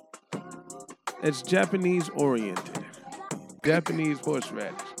 It's Japanese oriented. Japanese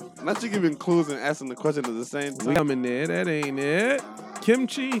horseradish. Not you giving clues and asking the question at the same We time. coming there. That ain't it.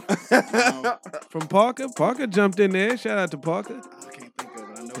 Kimchi from Parker. Parker jumped in there. Shout out to Parker. I can't think of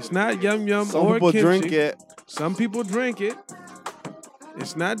it. I know It's what not it is. Yum Yum Some or people kimchi. drink it. Some people drink it.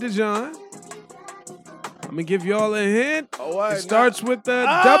 It's not Dijon. I'm gonna give y'all a hint. Oh, wait, It starts with the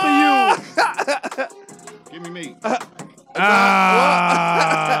W. Give me meat.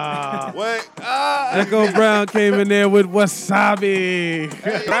 Wait. Echo Brown came in there with wasabi.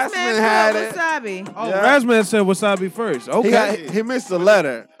 Rasman had it. Wasabi. Oh, Yeah. Rasman said wasabi first. Okay. He missed the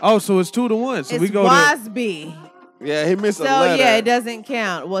letter. Oh, so it's 2-1. So It's we go to. wasbi. Yeah, he missed So a letter. yeah, it doesn't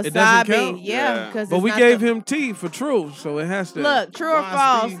count. Wasabi. It doesn't count? Yeah, Yeah. because But we gave him T for true, so it has to. Look, true or Wasbi.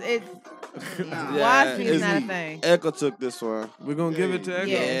 false? It's Yeah, wasbi is not a it's- thing. Echo took this one. We're gonna give it to Echo.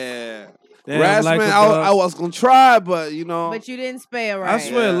 Yeah. Yeah. Damn, Rasman, Like a I Bug. was gonna try, but you know. But you didn't spell right. I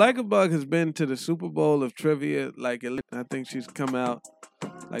swear, Yeah. Like a Bug has been to the Super Bowl of trivia. Like, I think she's come out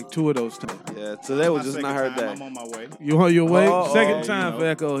like 2 of those times. Yeah, today was My just second not her time, day. I'm on my way. You on your way? Oh, Second oh, time you for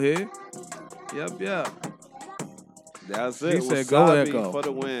know. Echo here. Yep. That's it. He said, "Go, Wasabi Echo." for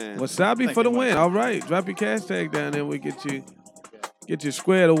the win. Wasabi think for the they might win. be. All right, drop your cash tag down there. We get you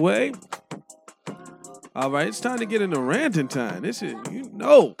squared away. All right, it's time to get into ranting time. This is If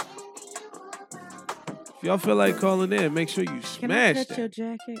y'all feel like calling in, make sure you Can I smash touch your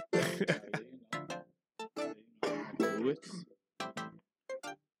that. jacket?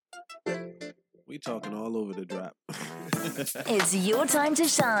 We talking all over the drop. It's your time to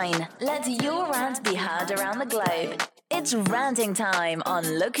shine. Let your rant be heard around the globe. It's ranting time on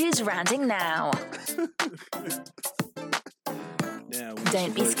Look Who's Ranting Now. Yeah, we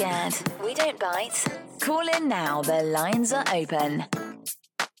Don't be should- scared. We don't bite. Call in now. The lines are open.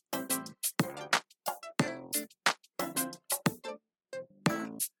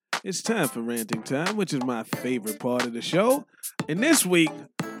 It's time for ranting time, which is my favorite part of the show. And this week,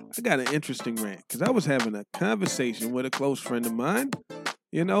 I got an interesting rant because I was having a conversation with a close friend of mine,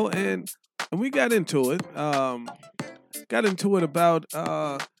 and we got into it. About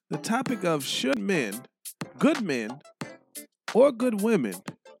the topic of should men, or good women,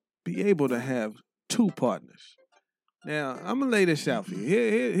 be able to have 2 partners. Now, I'm gonna lay this out for you.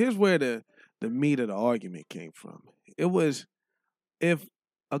 Here's where the meat of the argument came from. It was if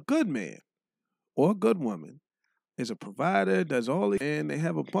a good man or a good woman is a provider, does all and they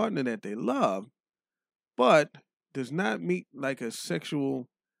have a partner that they love, but does not meet like a sexual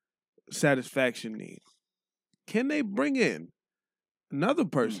satisfaction need. Can they bring in another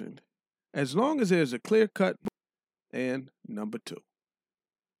person as long as there's a clear cut and number 2?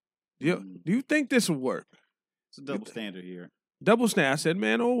 Do you think this will work? It's a double standard here. Double standard. I said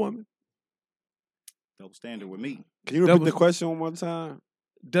man or woman. Double standard with me. Can you repeat Double- the question one more time?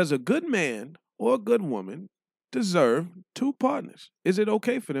 Does a good man or a good woman deserve 2 partners? Is it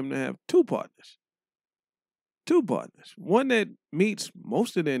okay for them to have 2 partners? 2 partners. One that meets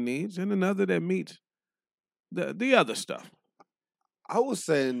most of their needs and another that meets the other stuff. I would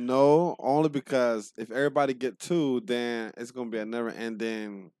say no, only because if everybody get 2, then it's gonna be a never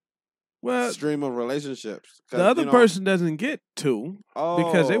ending stream of relationships. The other person doesn't get 2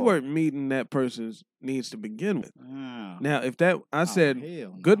 because they Oh. weren't meeting that person's needs to begin with. Wow. Now, if that I said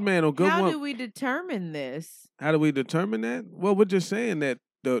hell good no. man or good How woman, do we determine this? how do we determine that? Well, we're just saying that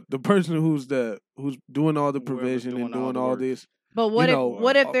the person who's doing all the Whoever's provision and doing all doing the all work. this. But what You if know,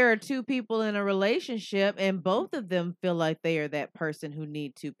 what if there are 2 people in a relationship and both of them feel like they are that person who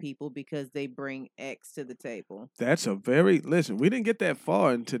need 2 people because they bring X to the table? That's a listen. We didn't get that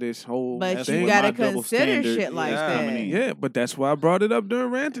far into this whole But That's you thing. where gotta my double consider standard shit like is that. coming in. Yeah, but that's why I brought it up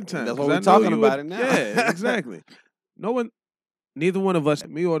during ranting time. That's 'cause why I we're know talking you about would- it now. Yeah, exactly. Neither one of us,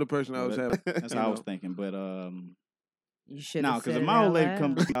 me or the person I was But having. That's you how I know. was thinking. But You should no, have because said if it my old out lady loud.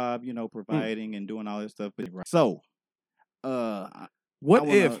 comes to job, providing and doing all this stuff. But so, What I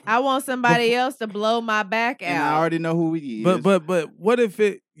wanna- if? I want somebody else to blow my back and I out. already know who he is. But what if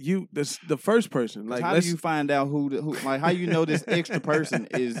the first person 'Cause like how let's do you find out who like how you know this extra person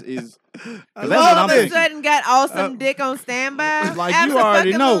is I that's love what All I'm of a thinking. sudden got awesome dick on standby? Like, you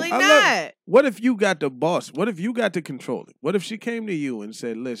already know. Absolutely I love- not. What if you got the boss? What if you got to control it? What if she came to you and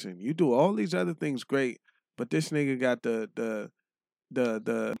said, "Listen, you do all these other things great, but this nigga got the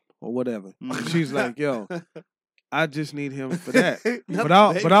or whatever." And she's like, "Yo, I just need him for that, but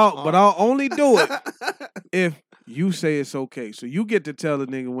I'll only do it if you say it's okay. So you get to tell the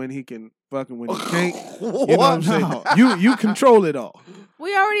nigga when he can fucking when he can't. You know what I'm saying? No. You control it all.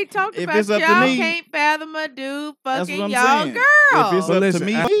 We already talked If about it's up to y'all me- can't fathom a dude That's fucking what I'm y'all saying. girl. If it's But up listen, to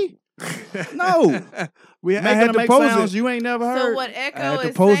me, I- no. I Making had them to make pose sounds it. you ain't never heard. So what had Echo to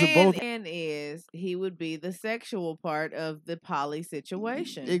is pose it saying both- is he would be the sexual part of the poly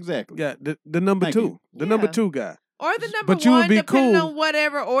situation. Exactly. Yeah, the number Thank two, you. the number Yeah. 2 guy. Or the number But you would one, be depending cool. on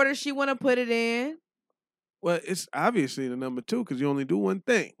whatever order she want to put it in. Well, it's obviously the number 2 because you only do one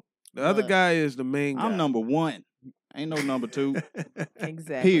thing. The other Look. guy is the main guy. I'm number 1. Ain't no number 2.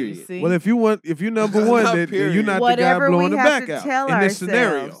 Exactly. Period. You see? Well, if you're number 1, then you're Period. not whatever the guy blowing we the have back to out tell in this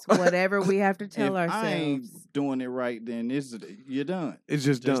scenario. ourselves, whatever we have to tell if I ain't ourselves. doing it right, then you're done. It's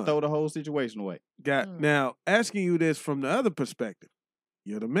just Just done. throw the whole situation away. Now, asking you this from the other perspective,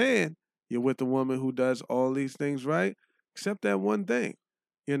 you're the man. You're with the woman who does all these things right, except that one thing.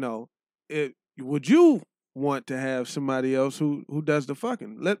 Would you want to have somebody else who does the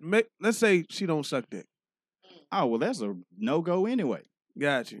fucking? Let's say she don't suck dick. Oh, well, that's a no-go anyway.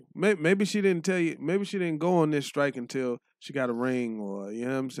 Got you. Maybe she didn't tell you. Maybe she didn't go on this strike until she got a ring, or you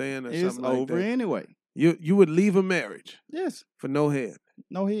know what I'm saying, or It's something like over that. anyway. You would leave a marriage Yes. for no head,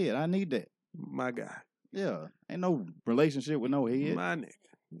 No head. I need that. my guy, Yeah. Ain't no relationship with no head. my nigga.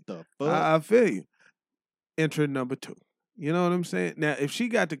 The fuck? I feel you. Enter number 2. You know what I'm saying? Now, if she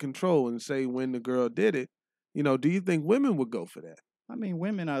got the control and say when the girl did it, do you think women would go for that? I mean,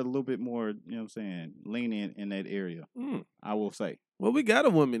 women are a little bit more, you know what I'm saying, lenient in that area, Mm. I will say. Well, we got a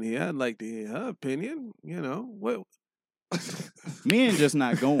woman here. I'd like to hear her opinion. What? Men just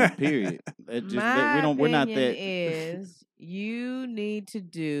not going, period. We're not opinion that. is you need to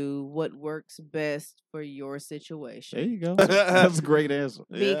do what works best for your situation. There you go. That's a great answer.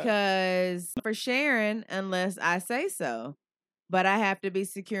 Because for Sharon, unless I say so, but I have to be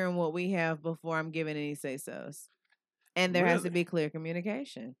secure in what we have before I'm giving any say-sos. And there has to Really? be clear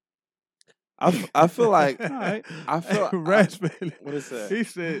communication. I feel like All right. I feel Raspberry. What is that? He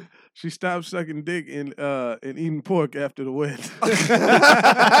said she stopped sucking dick and eating pork after the wedding. Ain't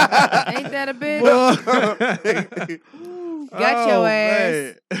that a bitch? Got your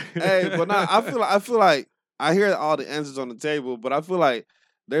ass. Hey, but now I feel like I hear all the answers on the table, but I feel like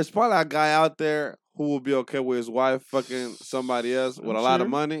there's probably a guy out there who will be okay with his wife fucking somebody else with a lot of sure.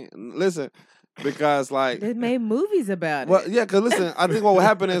 money. And listen, because like They made movies about well, it. yeah, because listen, I think what will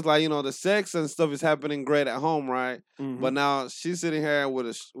happen is like the sex and stuff is happening great at home, right? Mhm. But now she's sitting here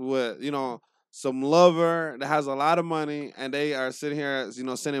with some lover that has a lot of money, and they are sitting here,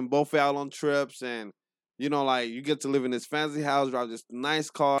 sending both out on trips, and like you get to live in this fancy house, drive this nice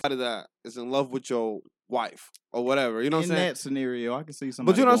car that is in love with your wife or whatever. You know what In I'm saying? that scenario, I can see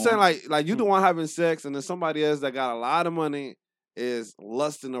somebody But you know what I'm saying? going, Like you the one having sex, and then somebody else that got a lot of money is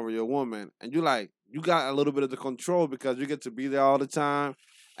lusting over your woman, and you got a little bit of the control because you get to be there all the time,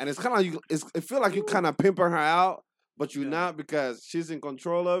 and it's kind of like it feel like you kind of pimping her out, but you're not because she's in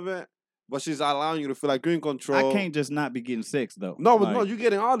control of it, but she's allowing you to feel like you're in control. I can't just not be getting sex, though. No, but no, Like, you're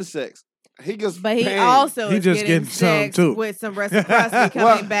getting all the sex. He just But he paying. also He is just getting getting some, sex too. with some reciprocity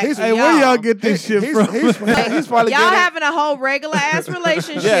Well, coming back he's- to Hey, y'all. where y'all get this shit he's, from? he's probably Y'all getting, having a whole regular ass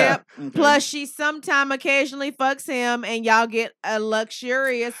relationship. Yeah. Plus, she sometime occasionally fucks him, and y'all get a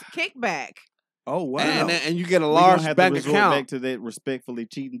luxurious kickback. Oh wow! and you get a We large gonna have bank to resort account. back to that respectfully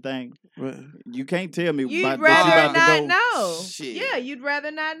cheating thing. Well, You can't tell me You'd about that you rather about not to go. know. Shit. Yeah, you'd rather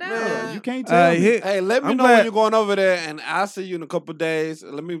not know. Man, You can't tell me. Hey, let me I'm know when glad- you're going over there, and I'll see you in a couple days.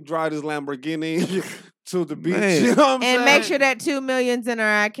 Let me drive this Lamborghini to the beach. Man. You know what I'm saying? And make sure that $2 million's in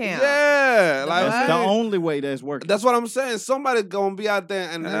our account. Yeah, like That's the hey, only way that's working. that's what I'm saying. Somebody gonna be out there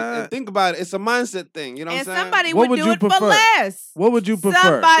and think about it. It's a mindset thing. You know And what I'm saying? somebody What would would do you it for prefer? less. what would you prefer?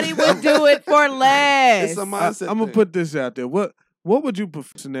 Somebody would do it for less. It's a mindset. I'm gonna thing. put this out there. What would you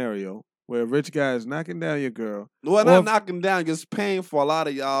prefer scenario where a rich guy is knocking down your girl? Well, or not if- knocking down, just paying for a lot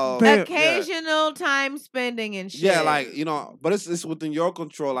of y'all. Pay- Occasional time spending and shit. Yeah, like but it's within your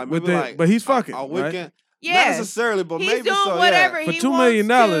control. Like maybe Within- like, but he's fucking, a right? weekend. Not yes. necessarily, but He's maybe doing so. whatever Yeah. For he $2 wants million,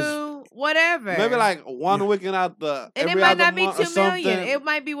 to, whatever. Maybe like one weekend out the and it every might other not be month or 2 million. something. It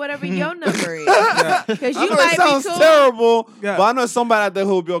might be whatever your number is. Yeah. Because I you know might it sounds be cool. terrible, Yeah. but I know somebody out there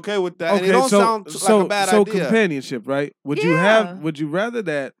who'll be okay with that. And it don't sound like a bad so idea. companionship, right? Would you Yeah. would you rather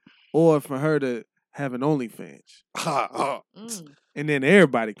that, or for her to have an OnlyFans Mm, and then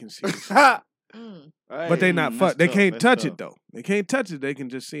everybody can see it? mm. But they not that's fuck. They tough, can't that's touch tough. it though. They can't touch it. They can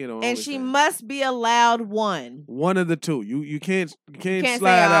just see it on. And she OnlyFans. must be allowed one. One of the two. You can't Can't say,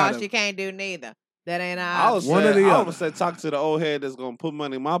 slide out. oh, she Of, can't do neither. That ain't I our would One or say, the I other. would say, talk to the old head that's gonna put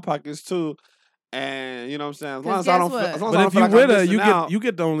money in my pockets too, and you know what I'm saying. As long 'Cause as I don't, guess feel, what? as long as but I if don't feel you like with I'm her, missing you out,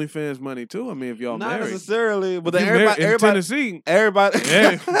 get the OnlyFans money too. I mean, if y'all not married, necessarily, but If then you married in everybody, Tennessee, everybody,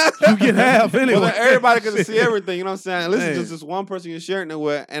 yeah, you get half anyway. Well, then everybody can see everything. You know what I'm saying? At least Man. it's just this one person you're sharing it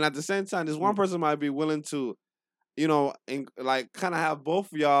with, and at the same time, this one person might be willing to, you know, like kind of have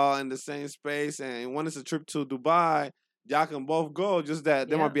both of y'all in the same space. And when it's a trip to Dubai, y'all can both go. Just that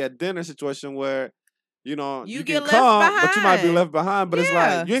there Yeah. might be a dinner situation where, you know, You you get can left come, but you might be behind. left behind. But it's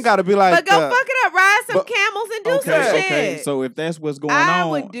Yeah. like you ain't got to be like. But go fuck it up. Ride some but- camels and do Okay, some shit. Okay, so if that's what's going I on,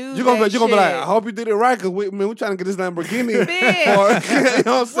 would do You're gonna that be like, I shit. hope you did it right, cause we're trying to get this Lamborghini. Bitch. you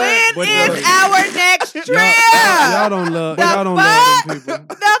know what I'm saying? When But is the- our next trip? y'all don't love The y'all don't love them people.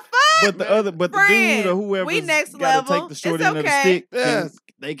 The fuck? but the dude Friend, or whoever we next gotta level. take the short It's end of the okay. stick. Yes.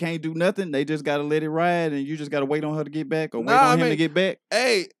 They can't do nothing. They just gotta let it ride, and you just gotta wait on her to get back, or wait Nah, on I him to mean, get back.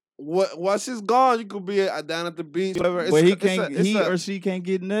 Hey, once she's gone, you could be down at the beach, whatever. But he It's a- can't. it's He a- or she can't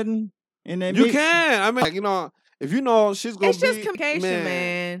get nothing in that. You mix. can. I mean, like, you know, if you know she's gonna It's be just communication,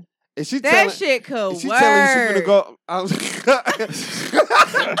 man. If she That telling, shit could if she work. telling you she finna go,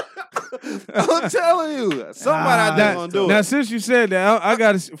 I'm telling you, somebody out there gonna do Now, it. since you said that, I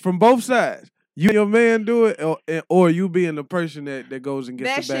got to from both sides. You and your man do it, or you being the person that goes and gets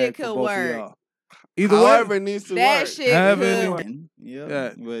That the bag shit for could both work. of y'all. Either However, way, it needs to That work. shit However it could. needs- Yeah, Yeah.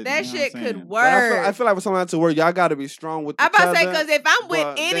 but, you know That what shit I'm could saying? But I work. feel like for something to work, y'all got to be strong with I'm each about to say, other. because if I'm with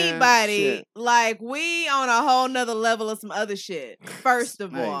but then, anybody, shit. like, we on a whole nother level of some other shit. First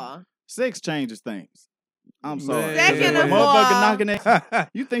of Hey. all. Sex changes things. I'm sorry. Man. 'Cause if Second a of motherfucker all- knocking at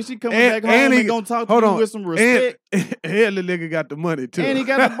you think she coming And- back home and and, he- gonna talk to hold you on. with some respect? And the nigga got the money too. And he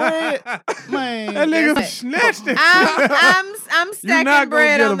got the bread. Man, That nigga Yes. snatched it. I'm stacking not gonna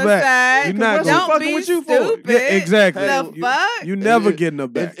bread get on her the back. side. You not What's gonna- she Don't fucking be with you for? stupid. Yeah, exactly. The You- fuck? You never If- getting her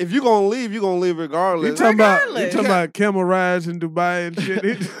back. If you gonna leave, you gonna leave regardless. You talking about Regardless. camel rides in Dubai and shit.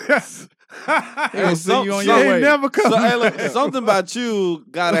 He gonna send you on She your ain't way. never come. So, hey, look, something about you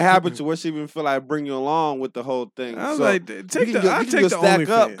gotta happen to where she even feel like bring you along with the whole thing. I was So, like, you take can the. just- I you can take just the stack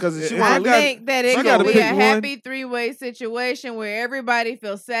up, OnlyFans. 'cause if she If wanna I leave- think that if it I gotta could be a pick one- happy three-way situation where everybody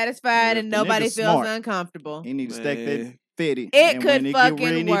feels satisfied Yeah, and the nobody nigga's feels smart. uncomfortable. He need to stack that Man. fetty. It and could when he fucking get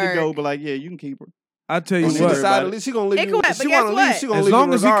where he need to go, work. but like, yeah, you can keep her. I tell you When she Don't what, worry decide about to it. leave, she gonna leave It you. could work, If she but guess wanna leave, what? she gonna as leave long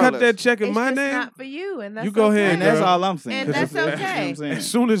you as he cut regardless. that check in It's my just name, not for you, and that's you go okay. ahead, And that's girl. all I'm saying. And that's You know what okay. I'm saying? as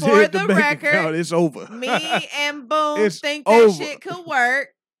soon as he For hit the the bank record, account, it's over. Me and Boom It's think that over. shit could work.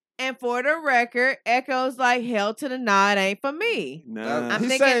 And for the record, Echo's like, hell to the nah, it ain't for me. Nah,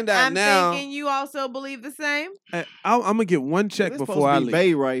 He's saying that I'm now. thinking you also believe the same. I'm gonna get one check This before I supposed to be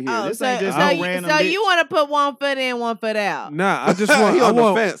leave. Bay right here. Oh, This so, ain't just so, no you, random so bitch. you want to put 1 foot in, 1 foot out? Nah, I just want. He I on the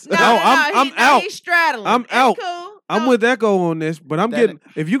want. fence. No, I'm out. He's straddling. I'm It's out. Cool. I'm No, with Echo on this, but I'm That getting.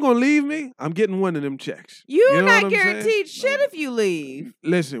 If you're gonna leave me, I'm getting one of them checks. You're You know not what I'm saying? guaranteed shit if you leave.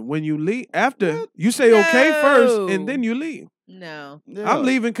 Listen, when you leave, after you say okay first, and then you leave. No. Yeah. I'm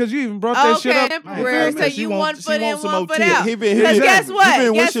leaving because you even brought that shit Okay, up. temporary. So She you wants- 1 foot she in, wants some 1 foot OT. out. He been Because he guess been- what? He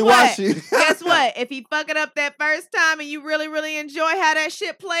been Guess what? wishy-washy. Guess what? If he fuck it up that first time and you really, really enjoy how that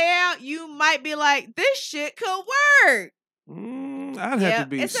shit play out, you might be like, this shit could work. I'd have to Yep,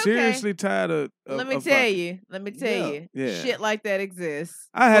 be it's okay. seriously tired of. Let me of tell fucking. you. Let me tell you. Yeah. Shit like that exists.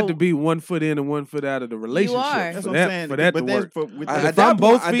 I had to But be 1 foot in and 1 foot out of the relationship are. That's for what I'm that saying. for that but to that's work. for, with At the, If that I'm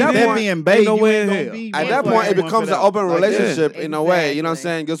both point- feet at in, that that point- being ain't Bay, no you way ain't in gonna hell. be At one that foot point, in, it one becomes foot an out. open Like that. relationship in a way. You know what I'm Exactly.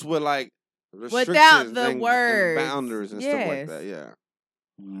 saying? Just with like, restrictions the and words. boundaries and stuff like Yes. that. Yeah.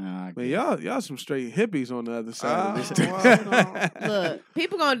 Nah, I Man, guess. y'all some straight hippies on the other side of this. well, Look,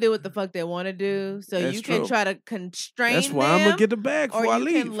 people gonna do what the fuck they want to do, so That's you can true. try to constrain That's why them, I'm gonna get the bag or before I you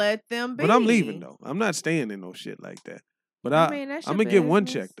leave. can let them be. But I'm leaving though. I'm not staying in no shit like that. But I mean, that's I'm your gonna get one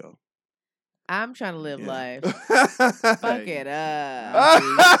business. check though. I'm trying to live Yeah. life. Fuck Fuck it up.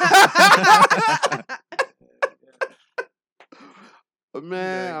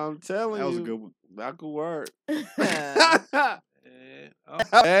 Man, I'm telling That was you, a good one. that could work. Oh,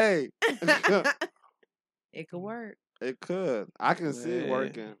 Hey, It could work. it could. I can see it Man.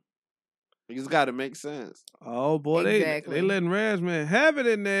 working. You just got to make sense. oh boy, Exactly. they letting Razman have it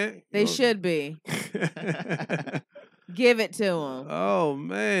in there. They should be. Give it to them. Oh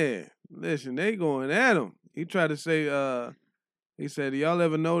man, listen, they going at him. He tried to say, he said, y'all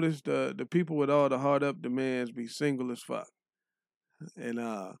ever noticed the people with all the hard up demands be single as fuck? And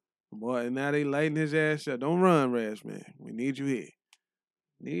boy, and now they lighting his ass up. Don't run, Razman. We need you here.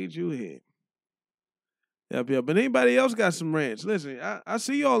 Need you here. Yep. But anybody else got some rants? Listen, I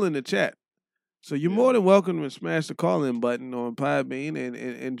see y'all in the chat. So you're more than welcome to smash the call-in button on Podbean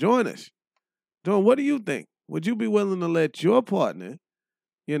and join us. John, what do you think? Would you be willing to let your partner,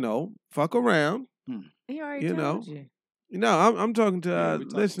 fuck around? He already You told know, you. No, I'm talking to Yeah, our we talking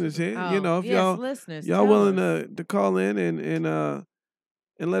to listeners the- here. Oh, If yes, listeners, y'all tell willing us. to call in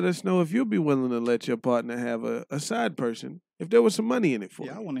and let us know if you'd be willing to let your partner have a side person if there was some money in it for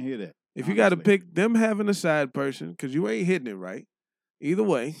Yeah, I you. want to hear that. If you got to honestly. pick them having a side person because you ain't hitting it right, either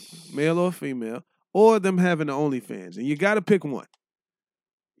way, male or female, or them having the OnlyFans, and you got to pick one.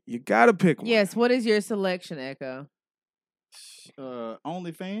 You got to pick one. Yes, what is your selection, Echo?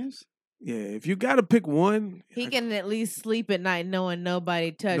 OnlyFans? Yeah, if you got to pick one, He can at least sleep at night knowing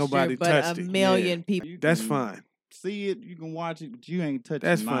nobody touched Nobody her, but touched a it, million yeah. people. You that's can fine. See it, you can watch it, but you ain't touching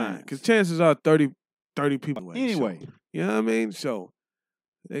That's fine. mine. Because chances are 30 people. Anyway. So, you know what I mean? So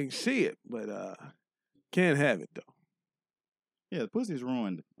they can see it, but can't have it though. Yeah, the pussy's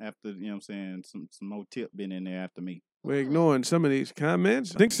ruined after, you know what I'm saying, some more tip been in there after me. We're ignoring some of these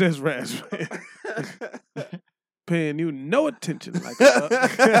comments. I think it says Raspberry. Paying you no attention.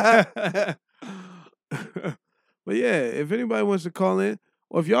 But yeah, if anybody wants to call in,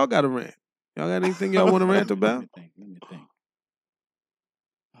 or if y'all got a rant, y'all got anything y'all want to rant about? Let me think.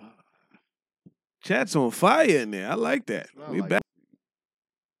 Chat's on fire in there. I like that. I We like back.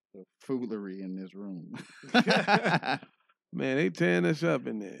 the foolery in this room. Man, they tearing us up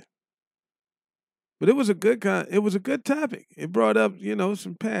in there. But it was a good topic. It brought up,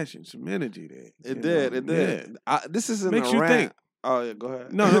 some passion, some energy there. It did. Yeah. This isn't Makes a you rant. think. Oh yeah, go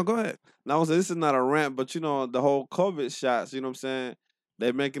ahead. No, go ahead. No, I was saying this is not a rant, but the whole COVID shots. You know what I'm saying?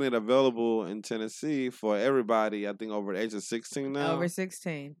 They're making it available in Tennessee for everybody. I think over the age of 16 now. Over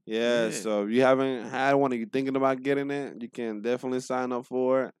 16. Yeah. Yeah. So if you haven't had one, and you're thinking about getting it, you can definitely sign up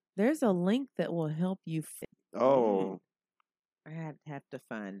for it. There's a link that will help you. Oh, I have to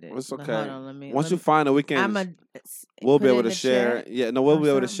find it. it's But okay. Hold on, let me. Once let you me- find it, we can. We'll put be it able in to the share. chat Yeah, no, we'll or be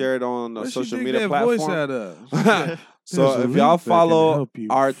able to something. share it on a Where'd social you dig media that platform. voice out of? So There's a if y'all link that can follow help you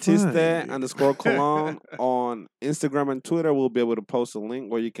Artiste find it. _Cologne on Instagram and Twitter, we'll be able to post a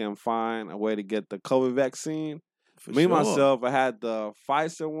link where you can find a way to get the COVID vaccine. For Me sure. myself, I had the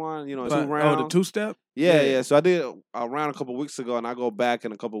Pfizer one, 2 But- rounds. Oh, the 2-step? Yeah. So I did a round a couple weeks ago, and I go back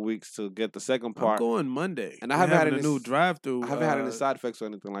in a couple weeks to get the second I'm part. going Monday. And I We're haven't had having any a new s- drive-through. I haven't had any side effects or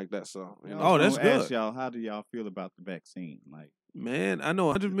anything like that. So Oh, that's Ask good. y'all, how do y'all feel about the vaccine? Like, Man, I know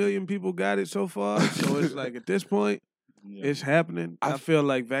 100 million people got it so far. So it's like at this point, yeah. it's happening. I I- feel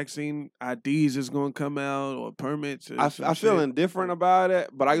like vaccine IDs is going to come out or permits. Or I some feel shit. indifferent about it,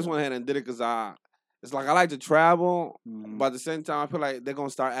 but I just went ahead and did it because it's like I like to travel, Mhm. but at the same time, I feel like they're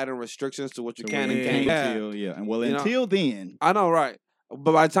gonna start adding restrictions to what you So can when and it can't came have. till, yeah. And well, You know, until then, I know, right?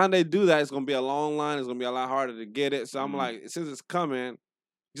 But by the time they do that, it's gonna be a long line. It's gonna be a lot harder to get it. So I'm Mhm. like, since it's coming,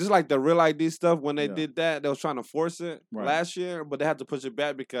 just like the Real ID stuff, when they Yeah. did that, they was trying to force it Right. last year, but they had to push it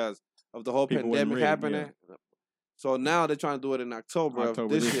back because of the whole People wasn't pandemic ready, happening. So now they're trying to do it in October of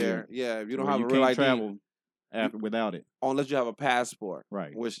this year. Yeah, if you don't where have you a Real can't ID, travel after without it. unless you have a passport,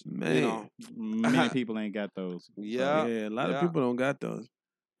 Right. which Man. Many people ain't got those. So, Yeah. Yeah, a lot of yeah. people don't got those.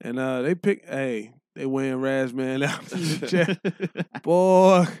 And they wearing Razman out in the chat.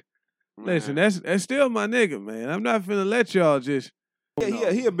 Boy, listen, Man. that's still my nigga, man. I'm not finna let y'all just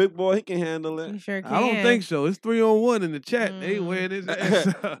Yeah, he a big boy. He can handle You it. sure can. I don't think so. It's 3-on-1 in the chat. They wearing his ass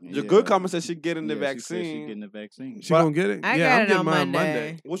up. Your good comment said she getting the She said she vaccine. getting the vaccine. She gonna get it? I yeah, got I'm it getting on mine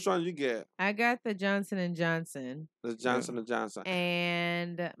Monday. Which one you get? I got the Johnson & Johnson. The Johnson & Johnson.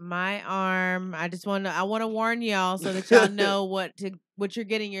 And my arm, I want to warn y'all so that y'all know what you're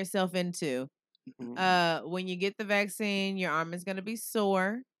getting yourself into. When you get the vaccine, your arm is going to be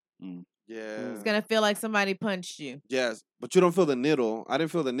sore. Yeah. It's going to feel like somebody punched you. Yes, but you don't feel the needle. I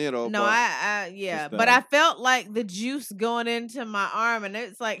didn't feel the needle. No, but but I felt like the juice going into my arm, and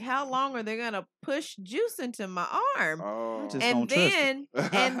it's like, how long are they going to push juice into my arm? Oh.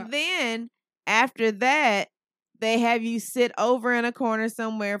 And then after that, they have you sit over in a corner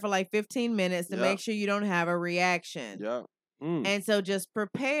somewhere for like 15 minutes to make sure you don't have a reaction. Yeah. And so just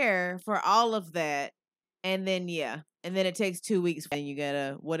prepare for all of that. And then, and then it takes 2 weeks and you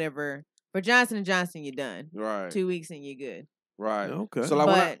gotta whatever. For Johnson & Johnson, you're done. Right. 2 weeks and you're good. Right. Okay. So like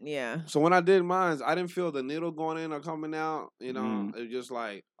but, when I did mine, I didn't feel the needle going in or coming out. You know, it was just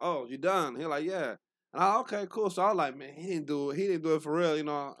like, oh, you done? He like, yeah. And I okay, cool. So I was like, man, he didn't do it for real, you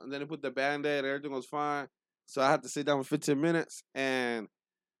know. And then he put the Band-Aid, everything was fine. So I had to sit down for 15 minutes. And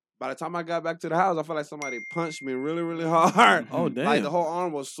by the time I got back to the house, I felt like somebody punched me really, really hard. Oh, damn. Like the whole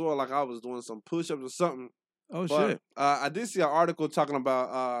arm was sore, like I was doing some push-ups or something. Oh, But, shit. I did see an article talking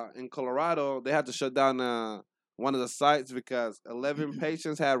about in Colorado, they had to shut down one of the sites because 11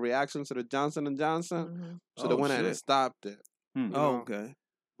 patients had reactions to the Johnson & Johnson. So they went ahead and stopped it. You know? Okay.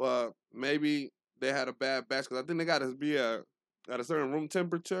 But maybe they had a bad batch because I think they got to be at a certain room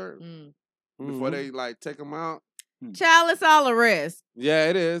temperature before they like take them out. Child, it's all a risk. Yeah,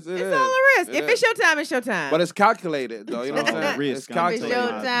 it is. It's all a risk. If it's your time, it's your time. But it's calculated, though. You know what I'm saying? It's calculated. If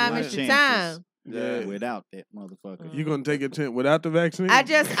it's your time, it's your time. Yeah. Without that motherfucker. You gonna take it without the vaccine? I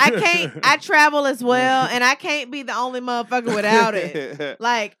can't. I travel as well, and I can't be the only motherfucker without it.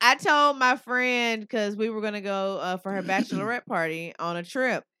 Like I told my friend because we were gonna go for her bachelorette party on a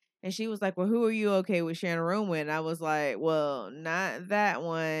trip, and she was like, "Well, who are you okay with sharing a room with?" And I was like, "Well, not that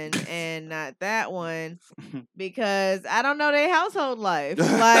one, and not that one, because I don't know their household life.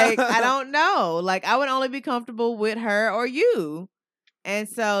 Like I don't know. Like I would only be comfortable with her or you." And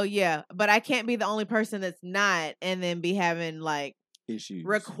so, but I can't be the only person that's not and then be having like issues,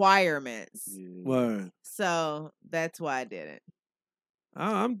 requirements. Word. So that's why I did it.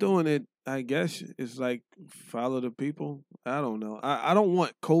 I'm doing it. I guess it's like follow the people. I don't know. I don't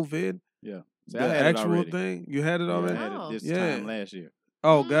want COVID. Yeah. See, the actual thing. You had it already? I had it this time last year.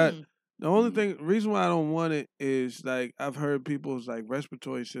 Oh, God. The only reason why I don't want it is like I've heard people's like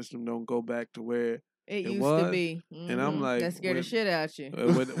respiratory system don't go back to where it used to be. And I'm like, that scared the shit out you.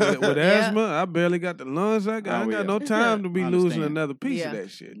 With asthma, I barely got the lungs I got. I got no time to be losing another piece of that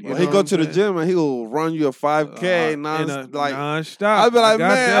shit. Well, he go to the gym and he'll run you a 5K non-stop. I'd be like,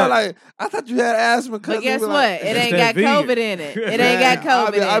 man, I thought you had asthma. But guess what? It ain't got COVID in it. It ain't got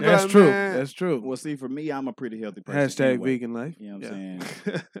COVID in it. That's true. That's true. Well, see, for me, I'm a pretty healthy person. Anyway. Vegan life. You know what I'm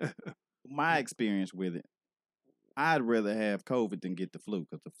saying? My experience with it, I'd rather have COVID than get the flu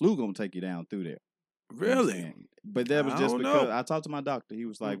because the flu gonna take you down through there. Really? But that was just because I talked to my doctor. He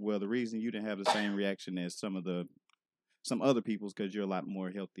was like, well, the reason you didn't have the same reaction as some other people's because you're a lot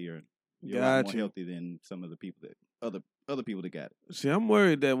more healthier. You're a lot more healthy than some of the people that other people that got it. See, I'm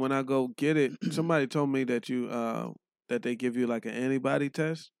worried that when I go get it, somebody told me that that they give you like an antibody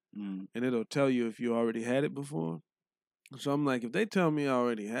test and it'll tell you if you already had it before. So I'm like, if they tell me I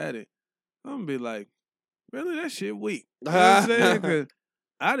already had it, I'm gonna be like, really, that shit weak. You know what I'm saying? 'Cause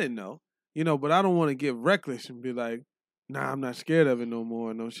I didn't know. You know, but I don't want to get reckless and be like, nah, I'm not scared of it no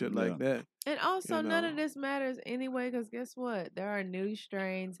more, no shit like that. And also, none of this matters anyway, because guess what? There are new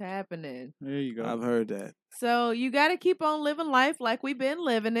strains happening. There you go. I've heard that. So you got to keep on living life like we've been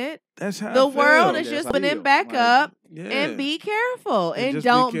living it. That's how the world is just opening back up, and be careful and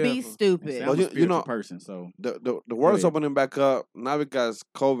don't be stupid. Well, you know, person. So the world's opening back up not because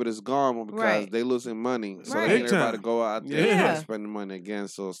COVID is gone, but because they losing money. So they need everybody to go out there and spending money again.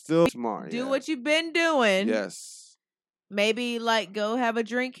 So still smart. Do what you've been doing. Yes. Maybe like go have a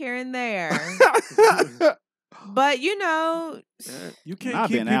drink here and there. But you know, you can't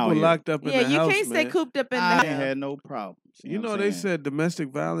keep people locked up in the house. Yeah, you can't stay cooped up in the house. I ain't had no problems. You know they said domestic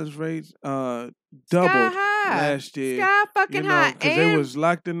violence rates doubled last year. Sky fucking high. Because they was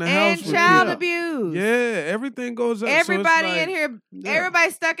locked in the house. And child abuse. Yeah, everything goes up. Everybody in here,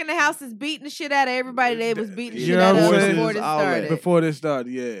 everybody stuck in the house is beating the shit out of everybody they was beating the shit out of before this started. Before this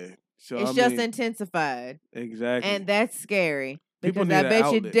started, yeah. So, it's just intensified. Exactly. And that's scary. Because I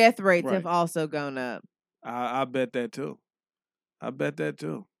bet your death rates have also gone up. I bet that too.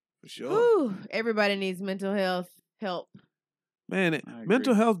 For sure. Whew. Everybody needs mental health help. Man,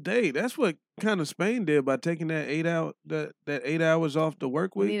 mental health day. That's what kind of Spain did by taking that 8 hours off the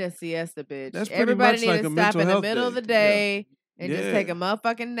work week. We need a siesta, bitch. That's pretty Everybody much need like to a stop mental in the health middle day. of the day and just Yeah. take a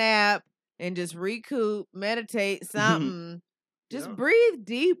motherfucking nap and just recoup, meditate, something. Just breathe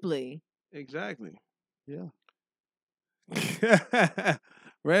deeply. Exactly. Yeah.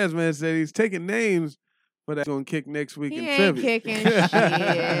 Razman said he's taking names, but that's gonna kick next week He in ain't trivia. kicking shit.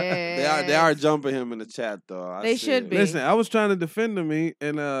 They are jumping him in the chat though. They should be. Listen, I was trying to defend him,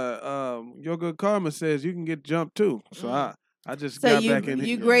 and Your Good Karma says you can get jumped too. So I just got back in.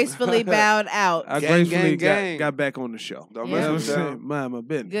 You gracefully bowed out. I Gang, gracefully gang. got back on the show. Don't You know what I'm mess with saying? them. Mind my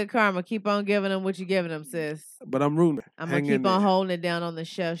business. Good karma. Keep on giving them what you giving them, sis. But I'm rooting. I'm gonna keep on holding it down on the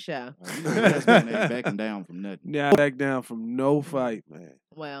show. That's when they backing down from nothing. Yeah, I back down from no fight, man.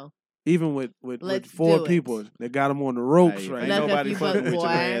 Well, even with let's 4 do it. people, they got them on the ropes Hey, right ain't now. Let's nobody you fucking both, with your boy.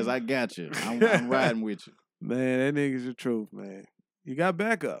 ass. I got you. I'm riding with you. Man, that nigga's the truth, man. You got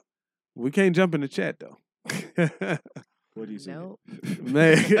backup. We can't jump in the chat though. What do you say? nope.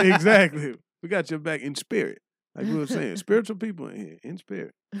 Man, exactly. We got your back in spirit. Like we were saying, spiritual people in here, in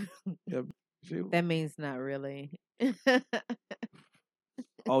spirit. Yep. See? That means not really.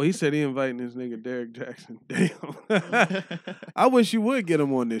 Oh, he said he inviting this nigga Derek Jackson. Damn. I wish you would get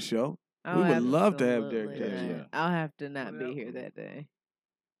him on this show. Oh, we would love to have absolutely Derek Jackson. not. I'll have to not be here that day.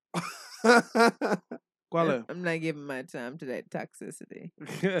 ¿Cuál I'm not giving my time to that toxicity.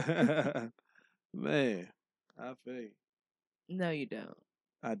 es? Man, I feel you. No, you don't.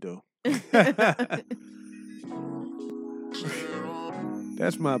 I do.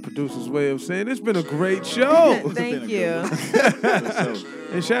 That's my producer's way of saying it's been a great show. Thank you.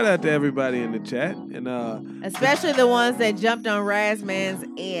 And shout out to everybody in the chat. And Especially the ones that jumped on Razman's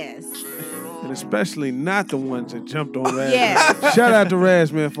ass. and especially not the ones that jumped on Razman. Yes. Shout out to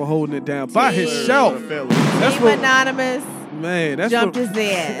Razman for holding it down by Team- himself. That's Team what, Anonymous man, that's jumped what, his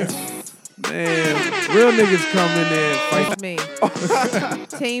ass. man, real niggas come in there and fight. It's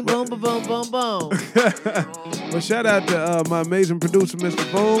me. Team boom, boom, boom, boom, boom. Well, shout out to my amazing producer, Mr.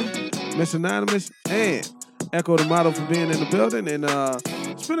 Boom, Miss Anonymous, and Echo the Model for being in the building. And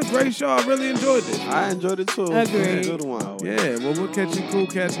it's been a great show. I really enjoyed this. I enjoyed it too. Agreed. Good one. Yeah, well, we'll catch you cool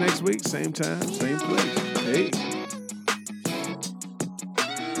cats next week. Same time, same place. Hey.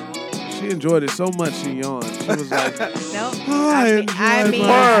 She enjoyed it so much she yawned. She was like, Nope. I I enjoyed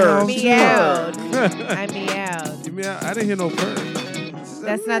meowed. myself I meowed. you mean, I didn't hear no purr.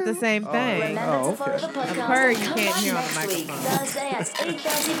 That's not the same thing. Remember Oh, to follow okay. the podcast. purr you Come can't back hear on the next week, microphone. Thursday at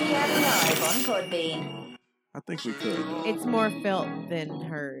 8:30 p.m. live on Podbean. I think we could. It's more felt than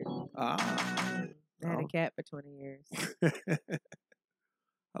heard. Ah. I had Oh. a cat for 20 years.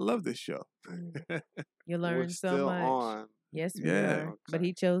 I love this show. You We're learn so still much. on. Yes, we Yeah. are. But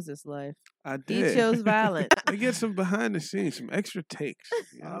he chose this life. I He did. chose violence. They get some behind the scenes, some extra takes.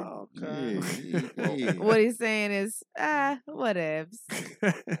 You know? Yeah. What he's saying is, whatevs.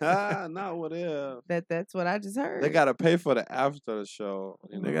 Not what if. That's what I just heard. They gotta pay for the after the show.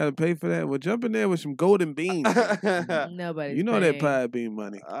 You They know? gotta pay for that. Well, jump in there with some golden beans. Nobody's You know that paying. pie bean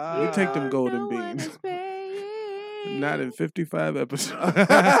money. We take them Ah. golden No one beans. is paying. Not in 55 episodes.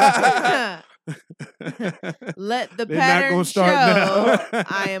 Let the They're not pattern gonna start show now.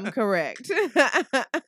 I am correct.